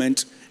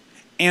fulfillment.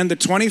 And the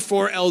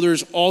 24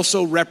 elders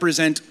also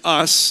represent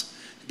us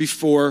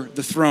before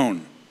the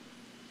throne.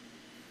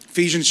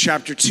 Ephesians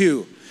chapter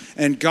 2.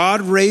 And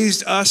God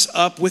raised us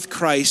up with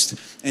Christ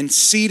and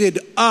seated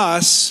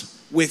us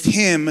with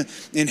him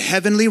in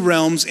heavenly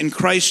realms in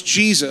Christ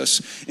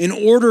Jesus, in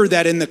order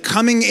that in the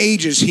coming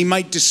ages he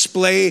might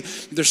display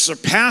the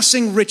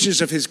surpassing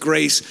riches of his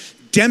grace,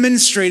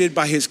 demonstrated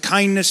by his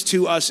kindness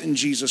to us in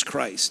Jesus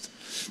Christ.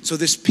 So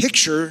this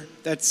picture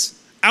that's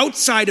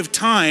outside of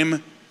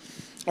time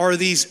are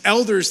these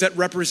elders that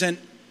represent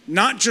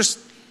not just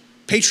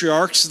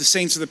patriarchs, the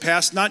saints of the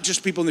past, not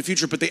just people in the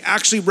future, but they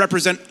actually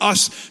represent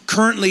us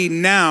currently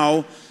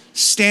now,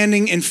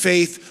 standing in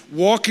faith,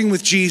 walking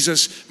with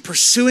Jesus,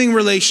 pursuing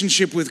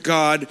relationship with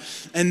God,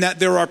 and that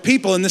there are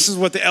people, and this is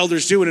what the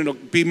elders do, and it'll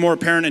be more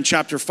apparent in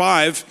chapter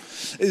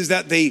 5, is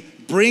that they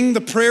bring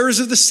the prayers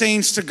of the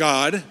saints to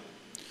God.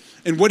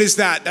 And what is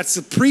that? That's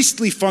the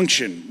priestly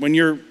function. When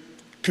you're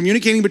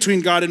communicating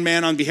between God and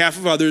man on behalf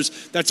of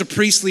others, that's a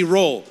priestly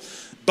role.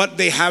 But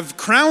they have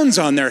crowns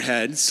on their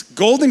heads,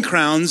 golden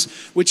crowns,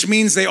 which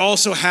means they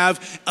also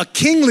have a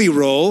kingly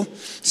role.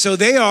 So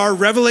they are,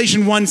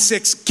 Revelation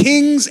 1:6,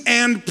 kings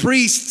and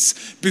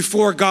priests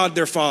before God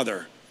their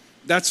Father.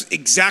 That's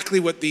exactly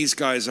what these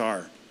guys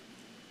are.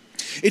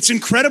 It's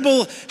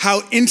incredible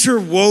how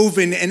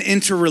interwoven and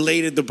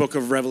interrelated the book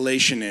of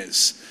Revelation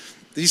is.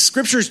 These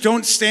scriptures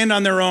don't stand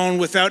on their own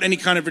without any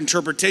kind of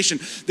interpretation.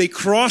 They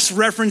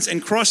cross-reference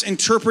and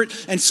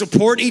cross-interpret and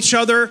support each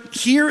other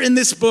here in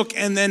this book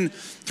and then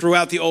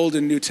throughout the Old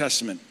and New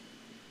Testament.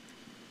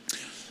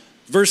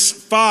 Verse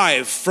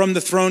 5, from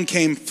the throne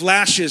came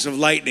flashes of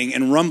lightning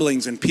and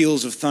rumblings and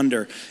peals of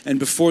thunder. And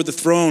before the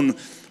throne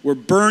were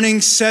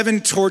burning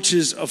 7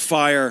 torches of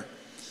fire,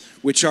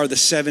 which are the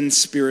 7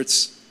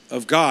 spirits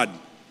of God.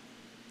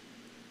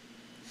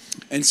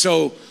 And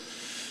so,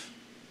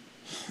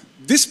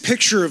 this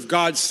picture of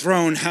God's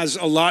throne has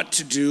a lot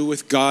to do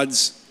with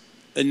God's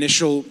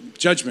initial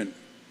judgment.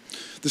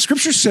 The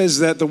scripture says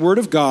that the word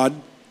of God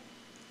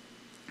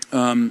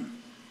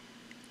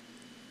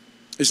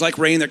is like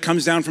rain that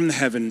comes down from the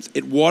heavens.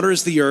 It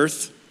waters the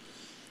earth,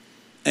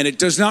 and it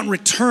does not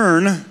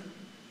return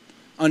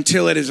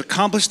until it has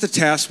accomplished the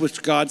task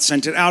which God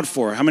sent it out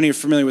for. How many are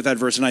familiar with that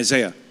verse in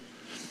Isaiah?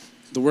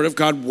 The word of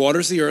God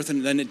waters the earth,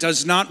 and then it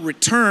does not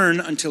return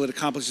until it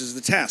accomplishes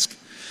the task.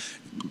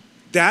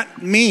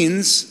 That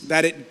means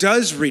that it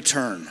does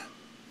return.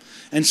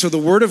 And so the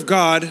word of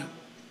God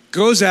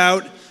goes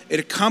out, it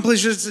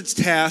accomplishes its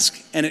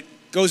task, and it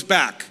goes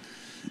back.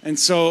 And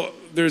so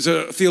there's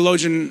a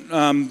theologian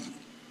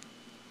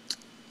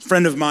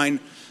friend of mine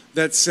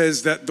that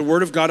says that the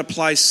word of God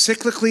applies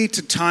cyclically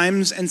to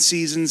times and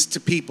seasons to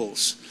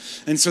peoples.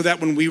 And so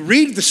that when we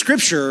read the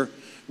scripture,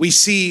 we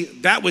see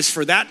that was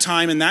for that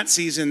time and that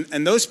season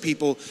and those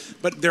people,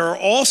 but there are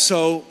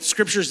also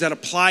scriptures that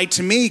apply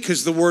to me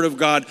because the word of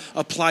God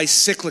applies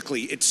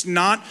cyclically. It's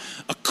not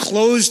a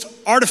closed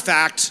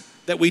artifact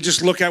that we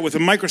just look at with a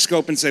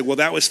microscope and say, well,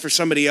 that was for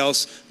somebody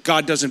else.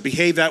 God doesn't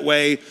behave that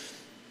way.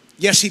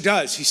 Yes, he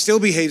does. He still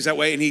behaves that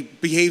way, and he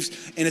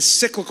behaves in a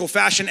cyclical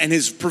fashion, and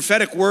his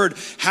prophetic word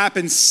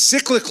happens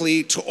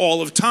cyclically to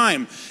all of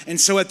time.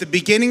 And so at the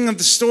beginning of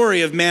the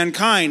story of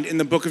mankind in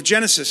the book of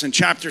Genesis in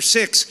chapter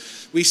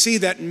 6, we see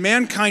that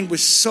mankind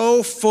was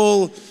so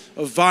full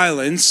of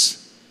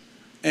violence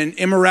and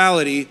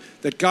immorality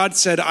that God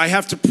said, I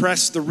have to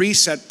press the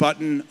reset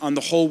button on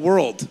the whole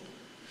world.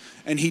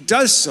 And he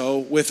does so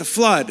with a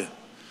flood.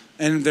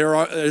 And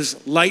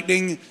there's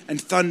lightning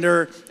and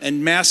thunder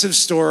and massive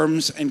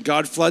storms, and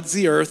God floods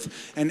the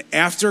earth. And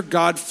after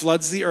God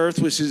floods the earth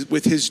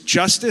with his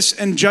justice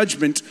and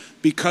judgment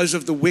because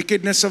of the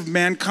wickedness of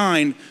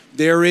mankind,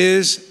 there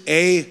is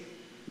a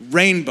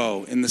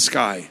rainbow in the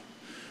sky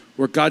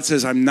where God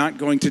says, I'm not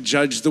going to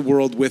judge the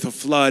world with a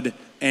flood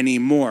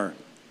anymore.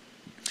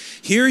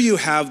 Here you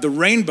have the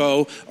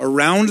rainbow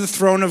around the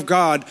throne of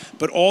God,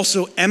 but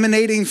also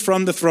emanating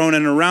from the throne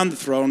and around the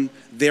throne,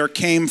 there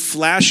came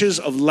flashes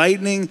of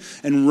lightning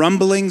and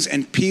rumblings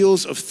and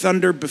peals of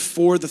thunder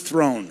before the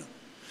throne.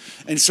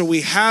 And so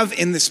we have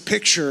in this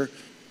picture,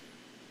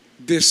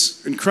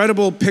 this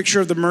incredible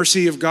picture of the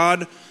mercy of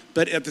God,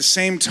 but at the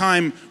same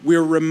time,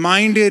 we're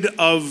reminded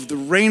of the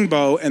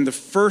rainbow and the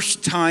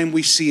first time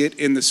we see it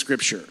in the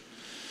scripture.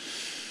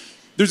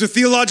 There's a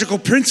theological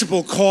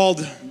principle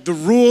called the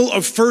rule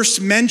of first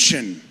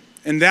mention.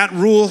 And that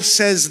rule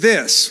says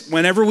this: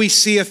 whenever we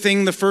see a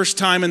thing the first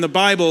time in the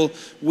Bible,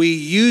 we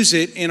use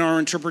it in our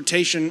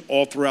interpretation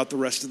all throughout the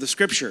rest of the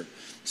scripture.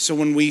 So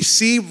when we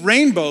see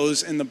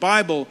rainbows in the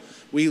Bible,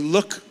 we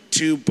look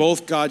to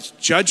both God's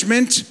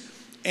judgment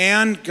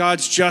and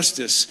God's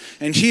justice.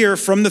 And here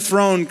from the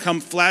throne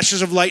come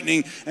flashes of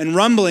lightning and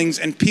rumblings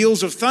and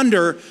peals of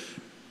thunder.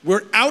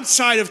 We're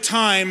outside of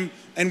time,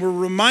 and we're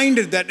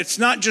reminded that it's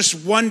not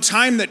just one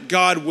time that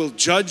God will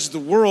judge the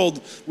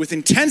world with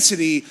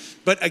intensity,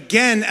 but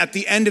again, at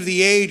the end of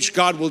the age,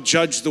 God will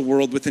judge the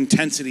world with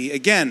intensity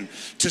again.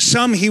 To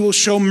some, he will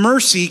show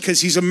mercy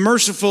because he's a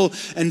merciful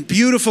and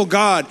beautiful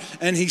God,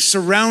 and he's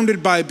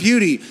surrounded by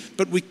beauty.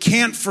 But we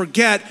can't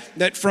forget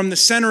that from the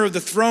center of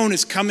the throne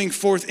is coming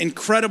forth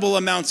incredible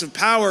amounts of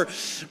power,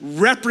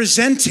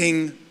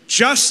 representing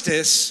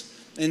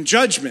justice and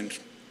judgment.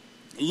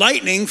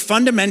 Lightning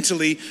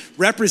fundamentally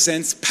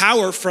represents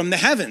power from the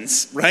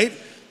heavens, right?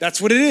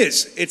 That's what it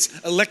is. It's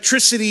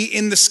electricity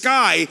in the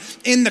sky,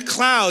 in the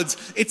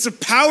clouds. It's a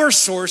power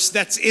source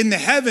that's in the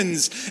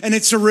heavens. And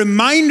it's a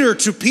reminder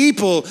to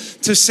people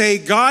to say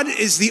God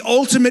is the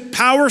ultimate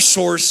power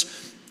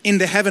source in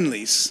the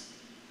heavenlies.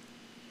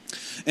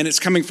 And it's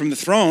coming from the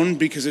throne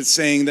because it's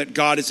saying that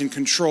God is in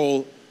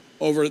control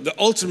over the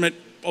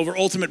ultimate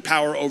ultimate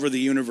power over the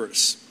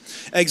universe.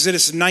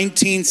 Exodus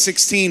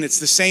 19:16, it's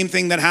the same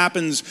thing that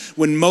happens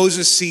when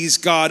Moses sees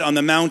God on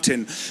the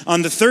mountain.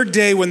 On the third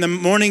day, when the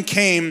morning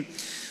came,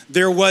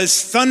 there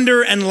was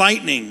thunder and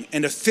lightning,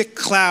 and a thick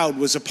cloud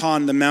was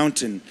upon the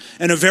mountain.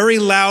 And a very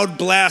loud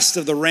blast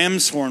of the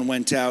ram's horn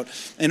went out,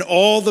 and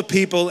all the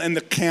people in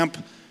the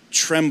camp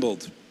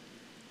trembled.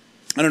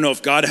 I don't know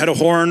if God had a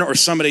horn or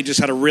somebody just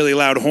had a really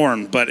loud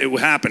horn, but it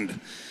happened.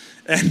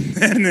 And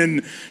then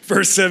in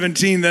verse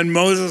 17, then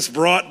Moses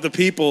brought the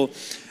people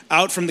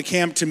out from the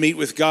camp to meet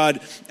with God,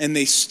 and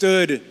they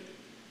stood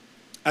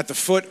at the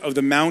foot of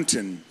the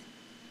mountain.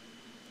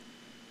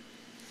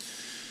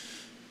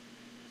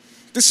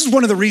 This is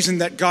one of the reasons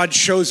that God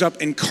shows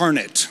up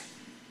incarnate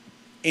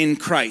in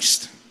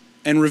Christ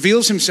and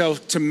reveals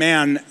himself to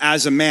man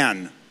as a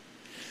man.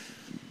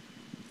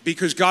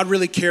 Because God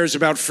really cares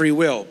about free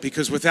will.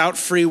 Because without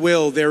free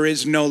will, there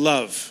is no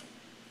love,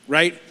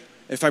 right?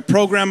 If I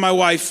program my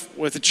wife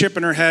with a chip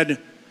in her head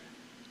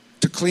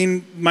to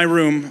clean my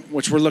room,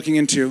 which we're looking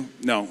into,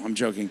 no, I'm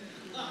joking,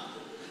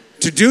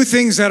 to do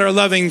things that are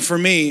loving for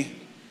me,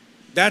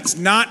 that's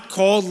not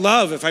called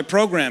love if I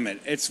program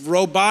it. It's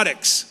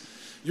robotics.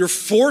 You're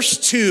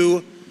forced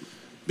to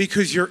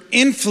because you're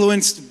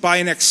influenced by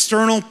an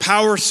external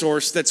power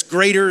source that's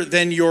greater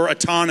than your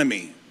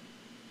autonomy.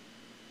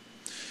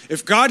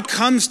 If God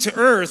comes to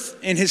earth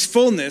in his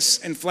fullness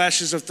in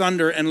flashes of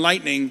thunder and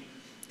lightning,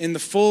 in the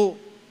full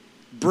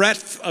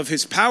breadth of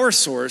his power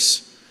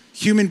source,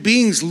 human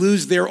beings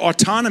lose their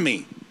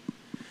autonomy.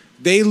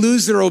 They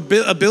lose their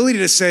ability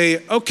to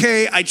say,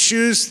 okay, I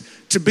choose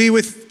to be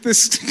with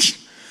this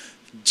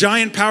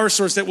giant power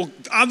source that will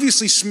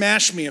obviously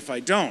smash me if I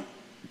don't.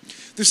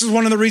 This is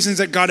one of the reasons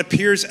that God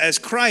appears as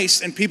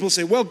Christ, and people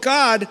say, well,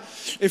 God,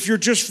 if you're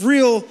just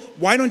real,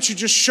 why don't you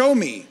just show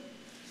me?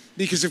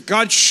 Because if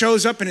God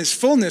shows up in his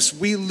fullness,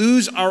 we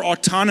lose our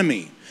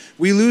autonomy.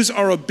 We lose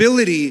our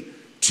ability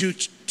to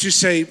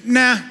say,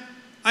 nah,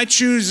 I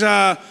choose,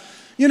 I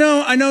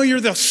know you're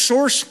the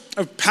source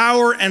of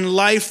power and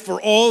life for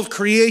all of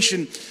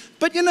creation,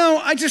 but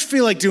I just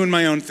feel like doing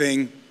my own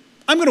thing.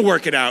 I'm going to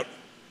work it out.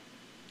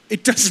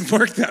 It doesn't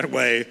work that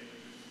way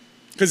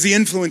because the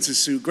influence is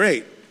so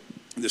great.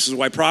 This is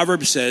why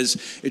Proverbs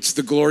says it's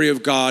the glory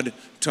of God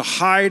to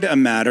hide a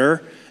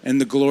matter and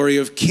the glory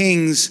of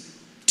kings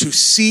to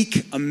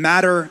seek a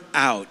matter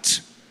out.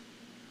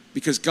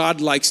 Because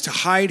God likes to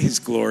hide his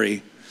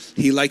glory.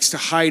 He likes to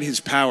hide his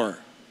power.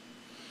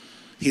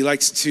 He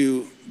likes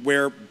to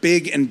wear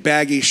big and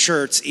baggy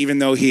shirts even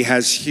though he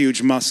has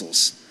huge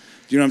muscles.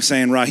 Do you know what I'm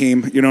saying,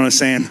 Raheem? You know what I'm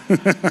saying?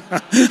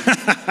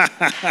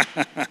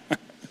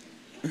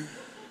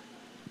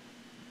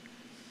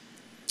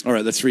 All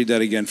right, let's read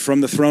that again.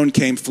 From the throne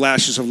came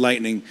flashes of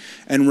lightning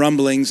and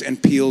rumblings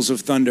and peals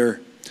of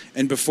thunder.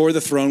 And before the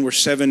throne were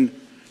 7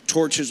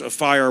 torches of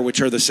fire,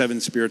 which are the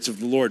 7 spirits of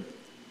the Lord.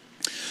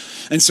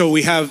 And so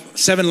we have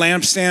 7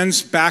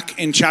 lampstands back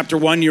in chapter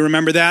 1. You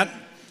remember that?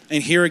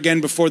 And here again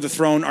before the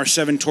throne are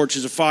 7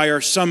 torches of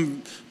fire.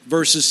 Some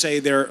verses say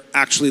they're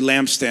actually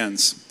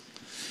lampstands.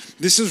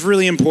 This is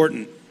really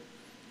important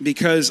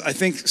because I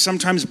think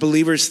sometimes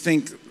believers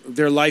think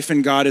their life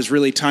in God is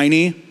really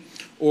tiny,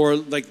 or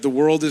like the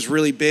world is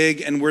really big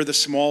and we're the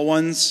small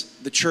ones.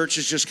 The church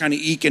is just kind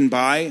of eking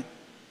by.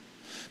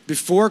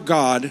 Before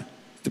God,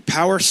 the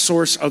power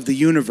source of the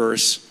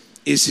universe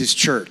is his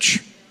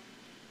church.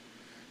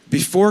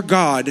 Before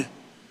God,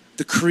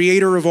 the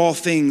creator of all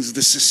things,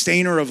 the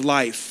sustainer of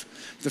life,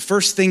 the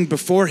first thing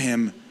before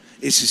him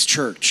is his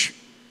church.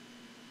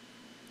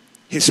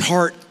 His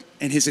heart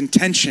and his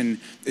intention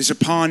is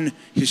upon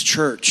his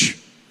church,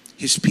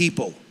 his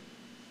people.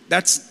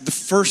 That's the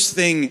first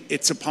thing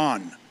it's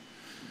upon.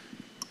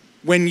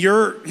 When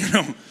you're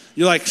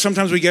like,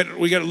 sometimes we get a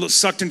little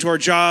sucked into our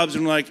jobs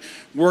and like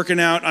working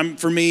out.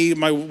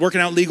 My working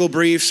out legal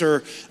briefs,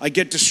 or I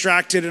get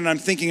distracted and I'm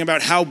thinking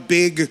about how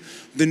big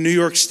the New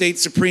York State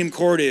Supreme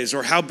Court is,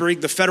 or how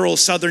big the Federal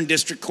Southern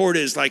District Court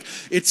is. Like,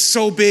 it's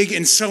so big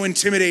and so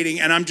intimidating,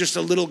 and I'm just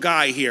a little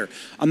guy here.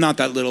 I'm not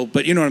that little,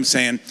 but you know what I'm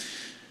saying.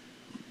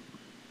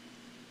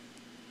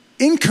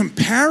 In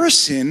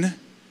comparison,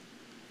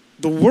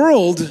 the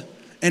world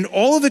and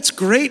all of its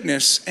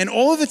greatness and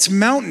all of its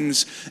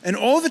mountains and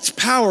all of its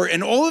power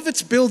and all of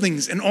its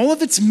buildings and all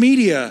of its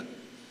media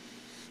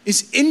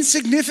is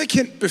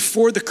insignificant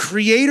before the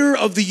creator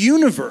of the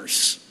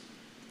universe.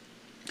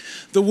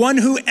 The one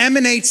who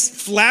emanates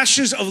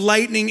flashes of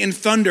lightning and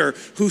thunder,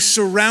 who's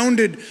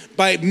surrounded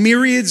by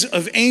myriads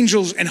of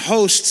angels and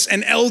hosts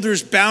and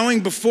elders bowing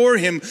before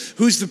him,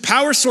 who's the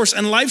power source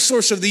and life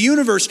source of the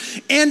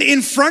universe, and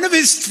in front of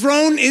his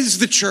throne is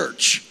the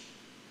church,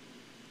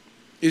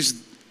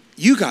 is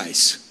you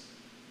guys.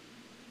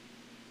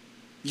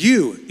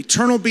 You,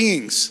 eternal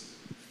beings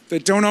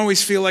that don't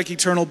always feel like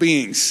eternal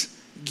beings.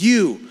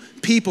 You,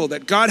 people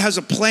that God has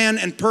a plan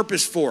and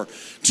purpose for,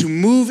 to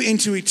move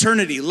into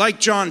eternity, like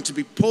John, to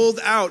be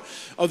pulled out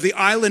of the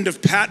island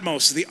of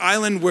Patmos, the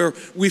island where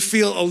we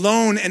feel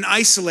alone and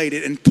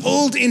isolated, and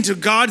pulled into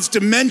God's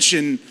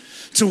dimension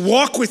to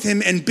walk with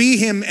him and be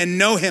him and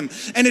know him.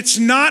 And it's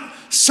not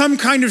some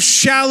kind of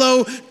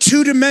shallow,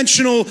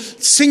 two-dimensional,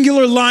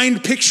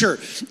 singular-lined picture.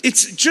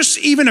 It's just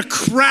even a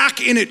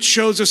crack in it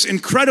shows us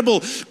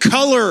incredible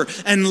color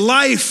and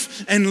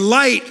life and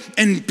light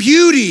and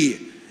beauty.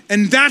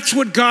 And that's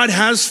what God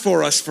has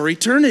for us for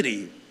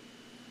eternity.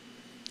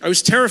 I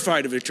was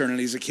terrified of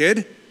eternity as a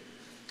kid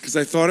because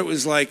I thought it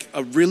was like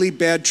a really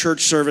bad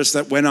church service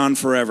that went on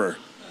forever.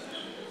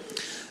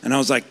 And I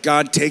was like,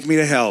 God, take me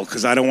to hell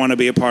because I don't want to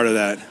be a part of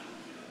that.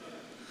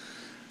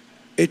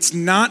 It's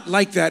not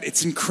like that.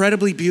 It's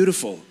incredibly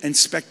beautiful and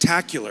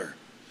spectacular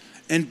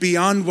and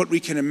beyond what we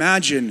can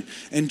imagine.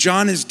 And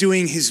John is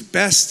doing his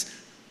best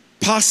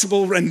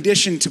possible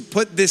rendition to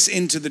put this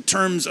into the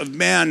terms of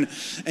man.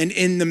 And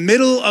in the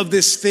middle of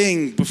this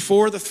thing,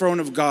 before the throne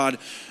of God,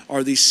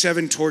 are these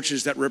 7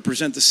 torches that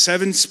represent the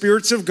 7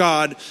 spirits of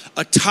God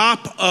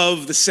atop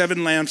of the 7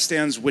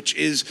 lampstands, which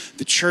is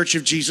the church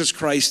of Jesus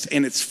Christ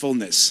in its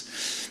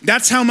fullness.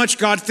 That's how much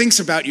God thinks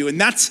about you. And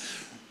that's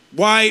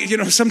why,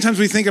 sometimes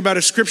we think about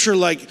a scripture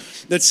like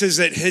that says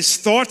that his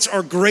thoughts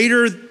are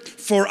greater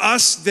for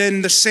us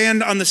than the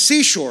sand on the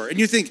seashore. And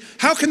you think,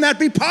 how can that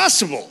be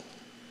possible?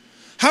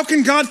 How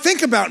can God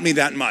think about me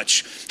that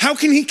much? How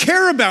can he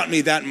care about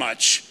me that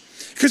much?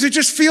 Because it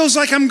just feels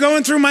like I'm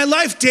going through my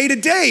life day to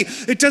day.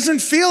 It doesn't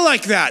feel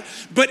like that.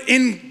 But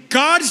in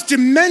God's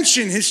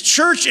dimension, his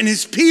church and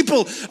his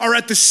people are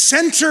at the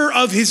center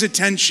of his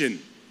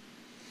attention.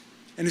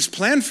 And his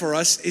plan for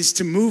us is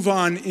to move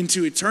on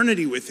into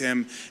eternity with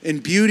him in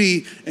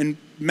beauty and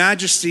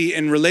majesty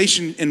and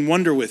relation and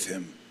wonder with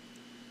him.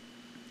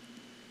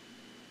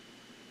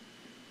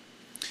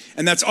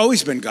 And that's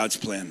always been God's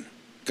plan.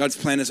 God's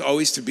plan is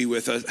always to be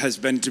with us, has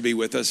been to be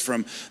with us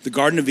from the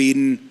Garden of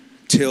Eden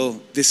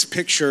till this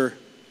picture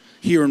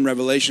here in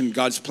Revelation.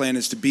 God's plan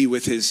is to be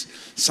with his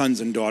sons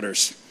and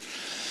daughters.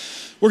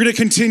 We're going to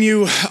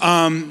continue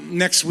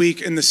next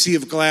week in the Sea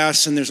of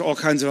Glass, and there's all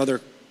kinds of other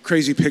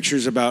crazy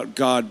pictures about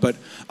God. But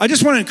I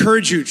just want to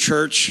encourage you,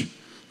 church,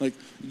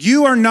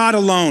 you are not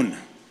alone.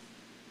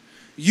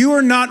 You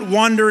are not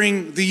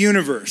wandering the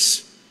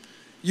universe.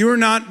 You are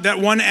not that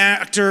one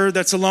actor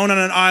that's alone on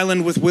an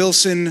island with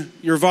Wilson,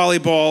 your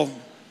volleyball,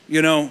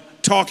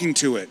 talking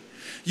to it.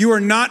 You are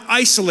not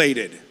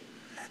isolated.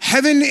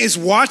 Heaven is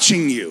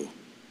watching you.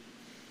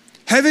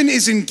 Heaven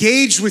is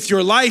engaged with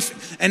your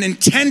life and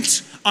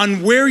intent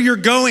on where you're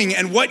going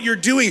and what you're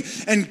doing.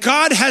 And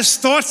God has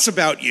thoughts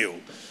about you.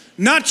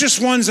 Not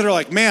just ones that are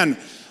like, man,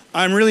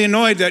 I'm really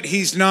annoyed that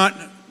he's not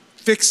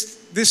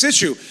fixed this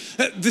issue.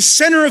 The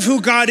center of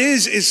who God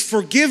is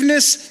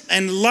forgiveness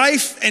and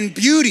life and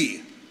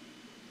beauty.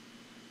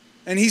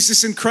 And he's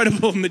this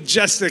incredible,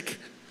 majestic,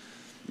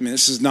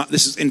 this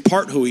is in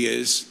part who he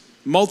is,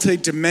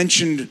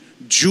 multi-dimensioned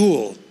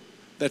jewel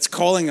that's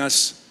calling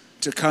us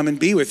to come and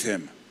be with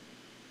him.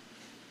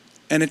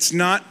 And it's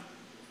not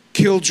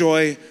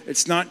killjoy.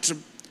 It's not to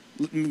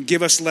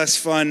give us less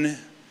fun.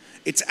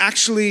 It's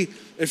actually,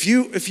 if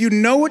you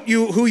know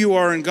who you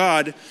are in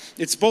God,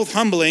 it's both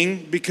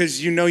humbling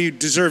because you know you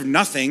deserve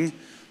nothing,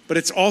 but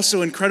it's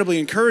also incredibly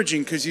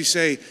encouraging because you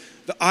say,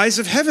 the eyes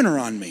of heaven are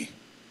on me.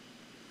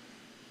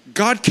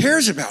 God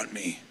cares about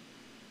me.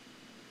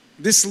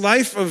 This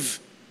life of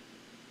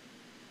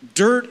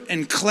dirt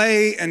and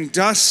clay and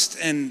dust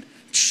and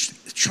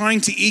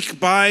trying to eke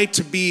by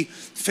to be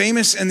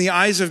famous in the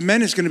eyes of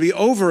men is going to be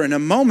over in a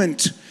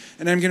moment,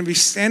 and I'm going to be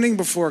standing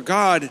before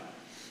God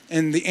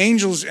and the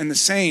angels and the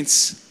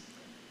saints,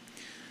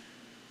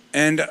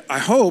 and I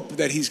hope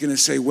that he's going to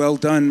say, well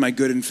done, my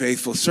good and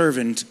faithful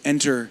servant.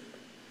 Enter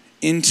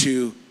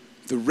into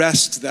the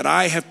rest that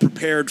I have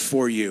prepared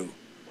for you.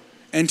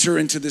 Enter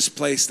into this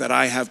place that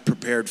I have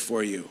prepared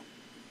for you.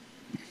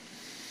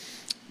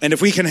 And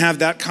if we can have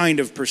that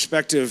kind of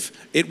perspective,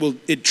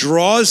 it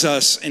draws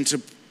us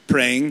into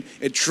praying.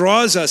 It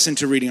draws us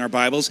into reading our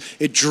Bibles.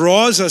 It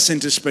draws us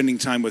into spending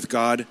time with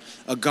God,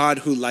 a God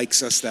who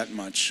likes us that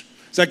much.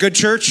 Is that good,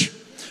 church?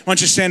 Why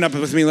don't you stand up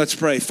with me? Let's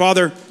pray.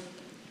 Father,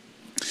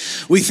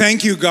 we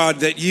thank you,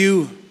 God, that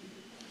you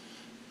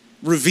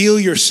reveal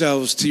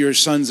yourselves to your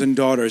sons and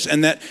daughters,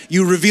 and that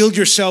you revealed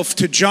yourself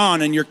to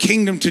John and your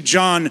kingdom to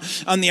John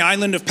on the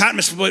island of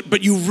Patmos,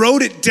 but you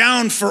wrote it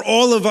down for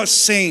all of us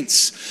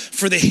saints,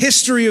 for the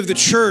history of the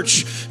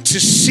church, to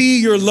see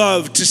your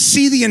love, to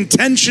see the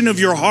intention of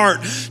your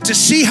heart, to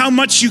see how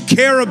much you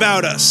care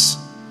about us.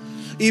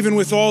 Even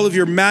with all of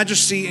your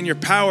majesty and your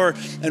power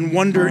and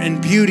wonder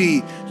and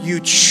beauty, you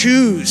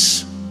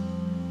choose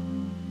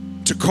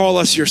to call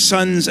us your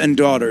sons and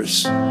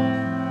daughters.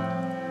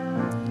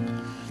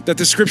 That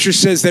the scripture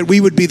says that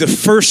we would be the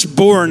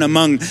firstborn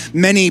among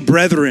many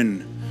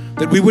brethren,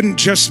 that we wouldn't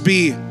just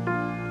be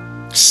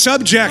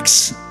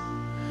subjects,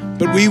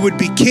 but we would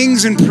be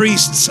kings and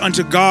priests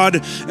unto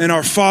God and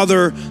our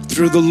Father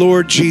through the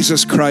Lord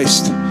Jesus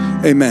Christ.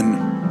 Amen.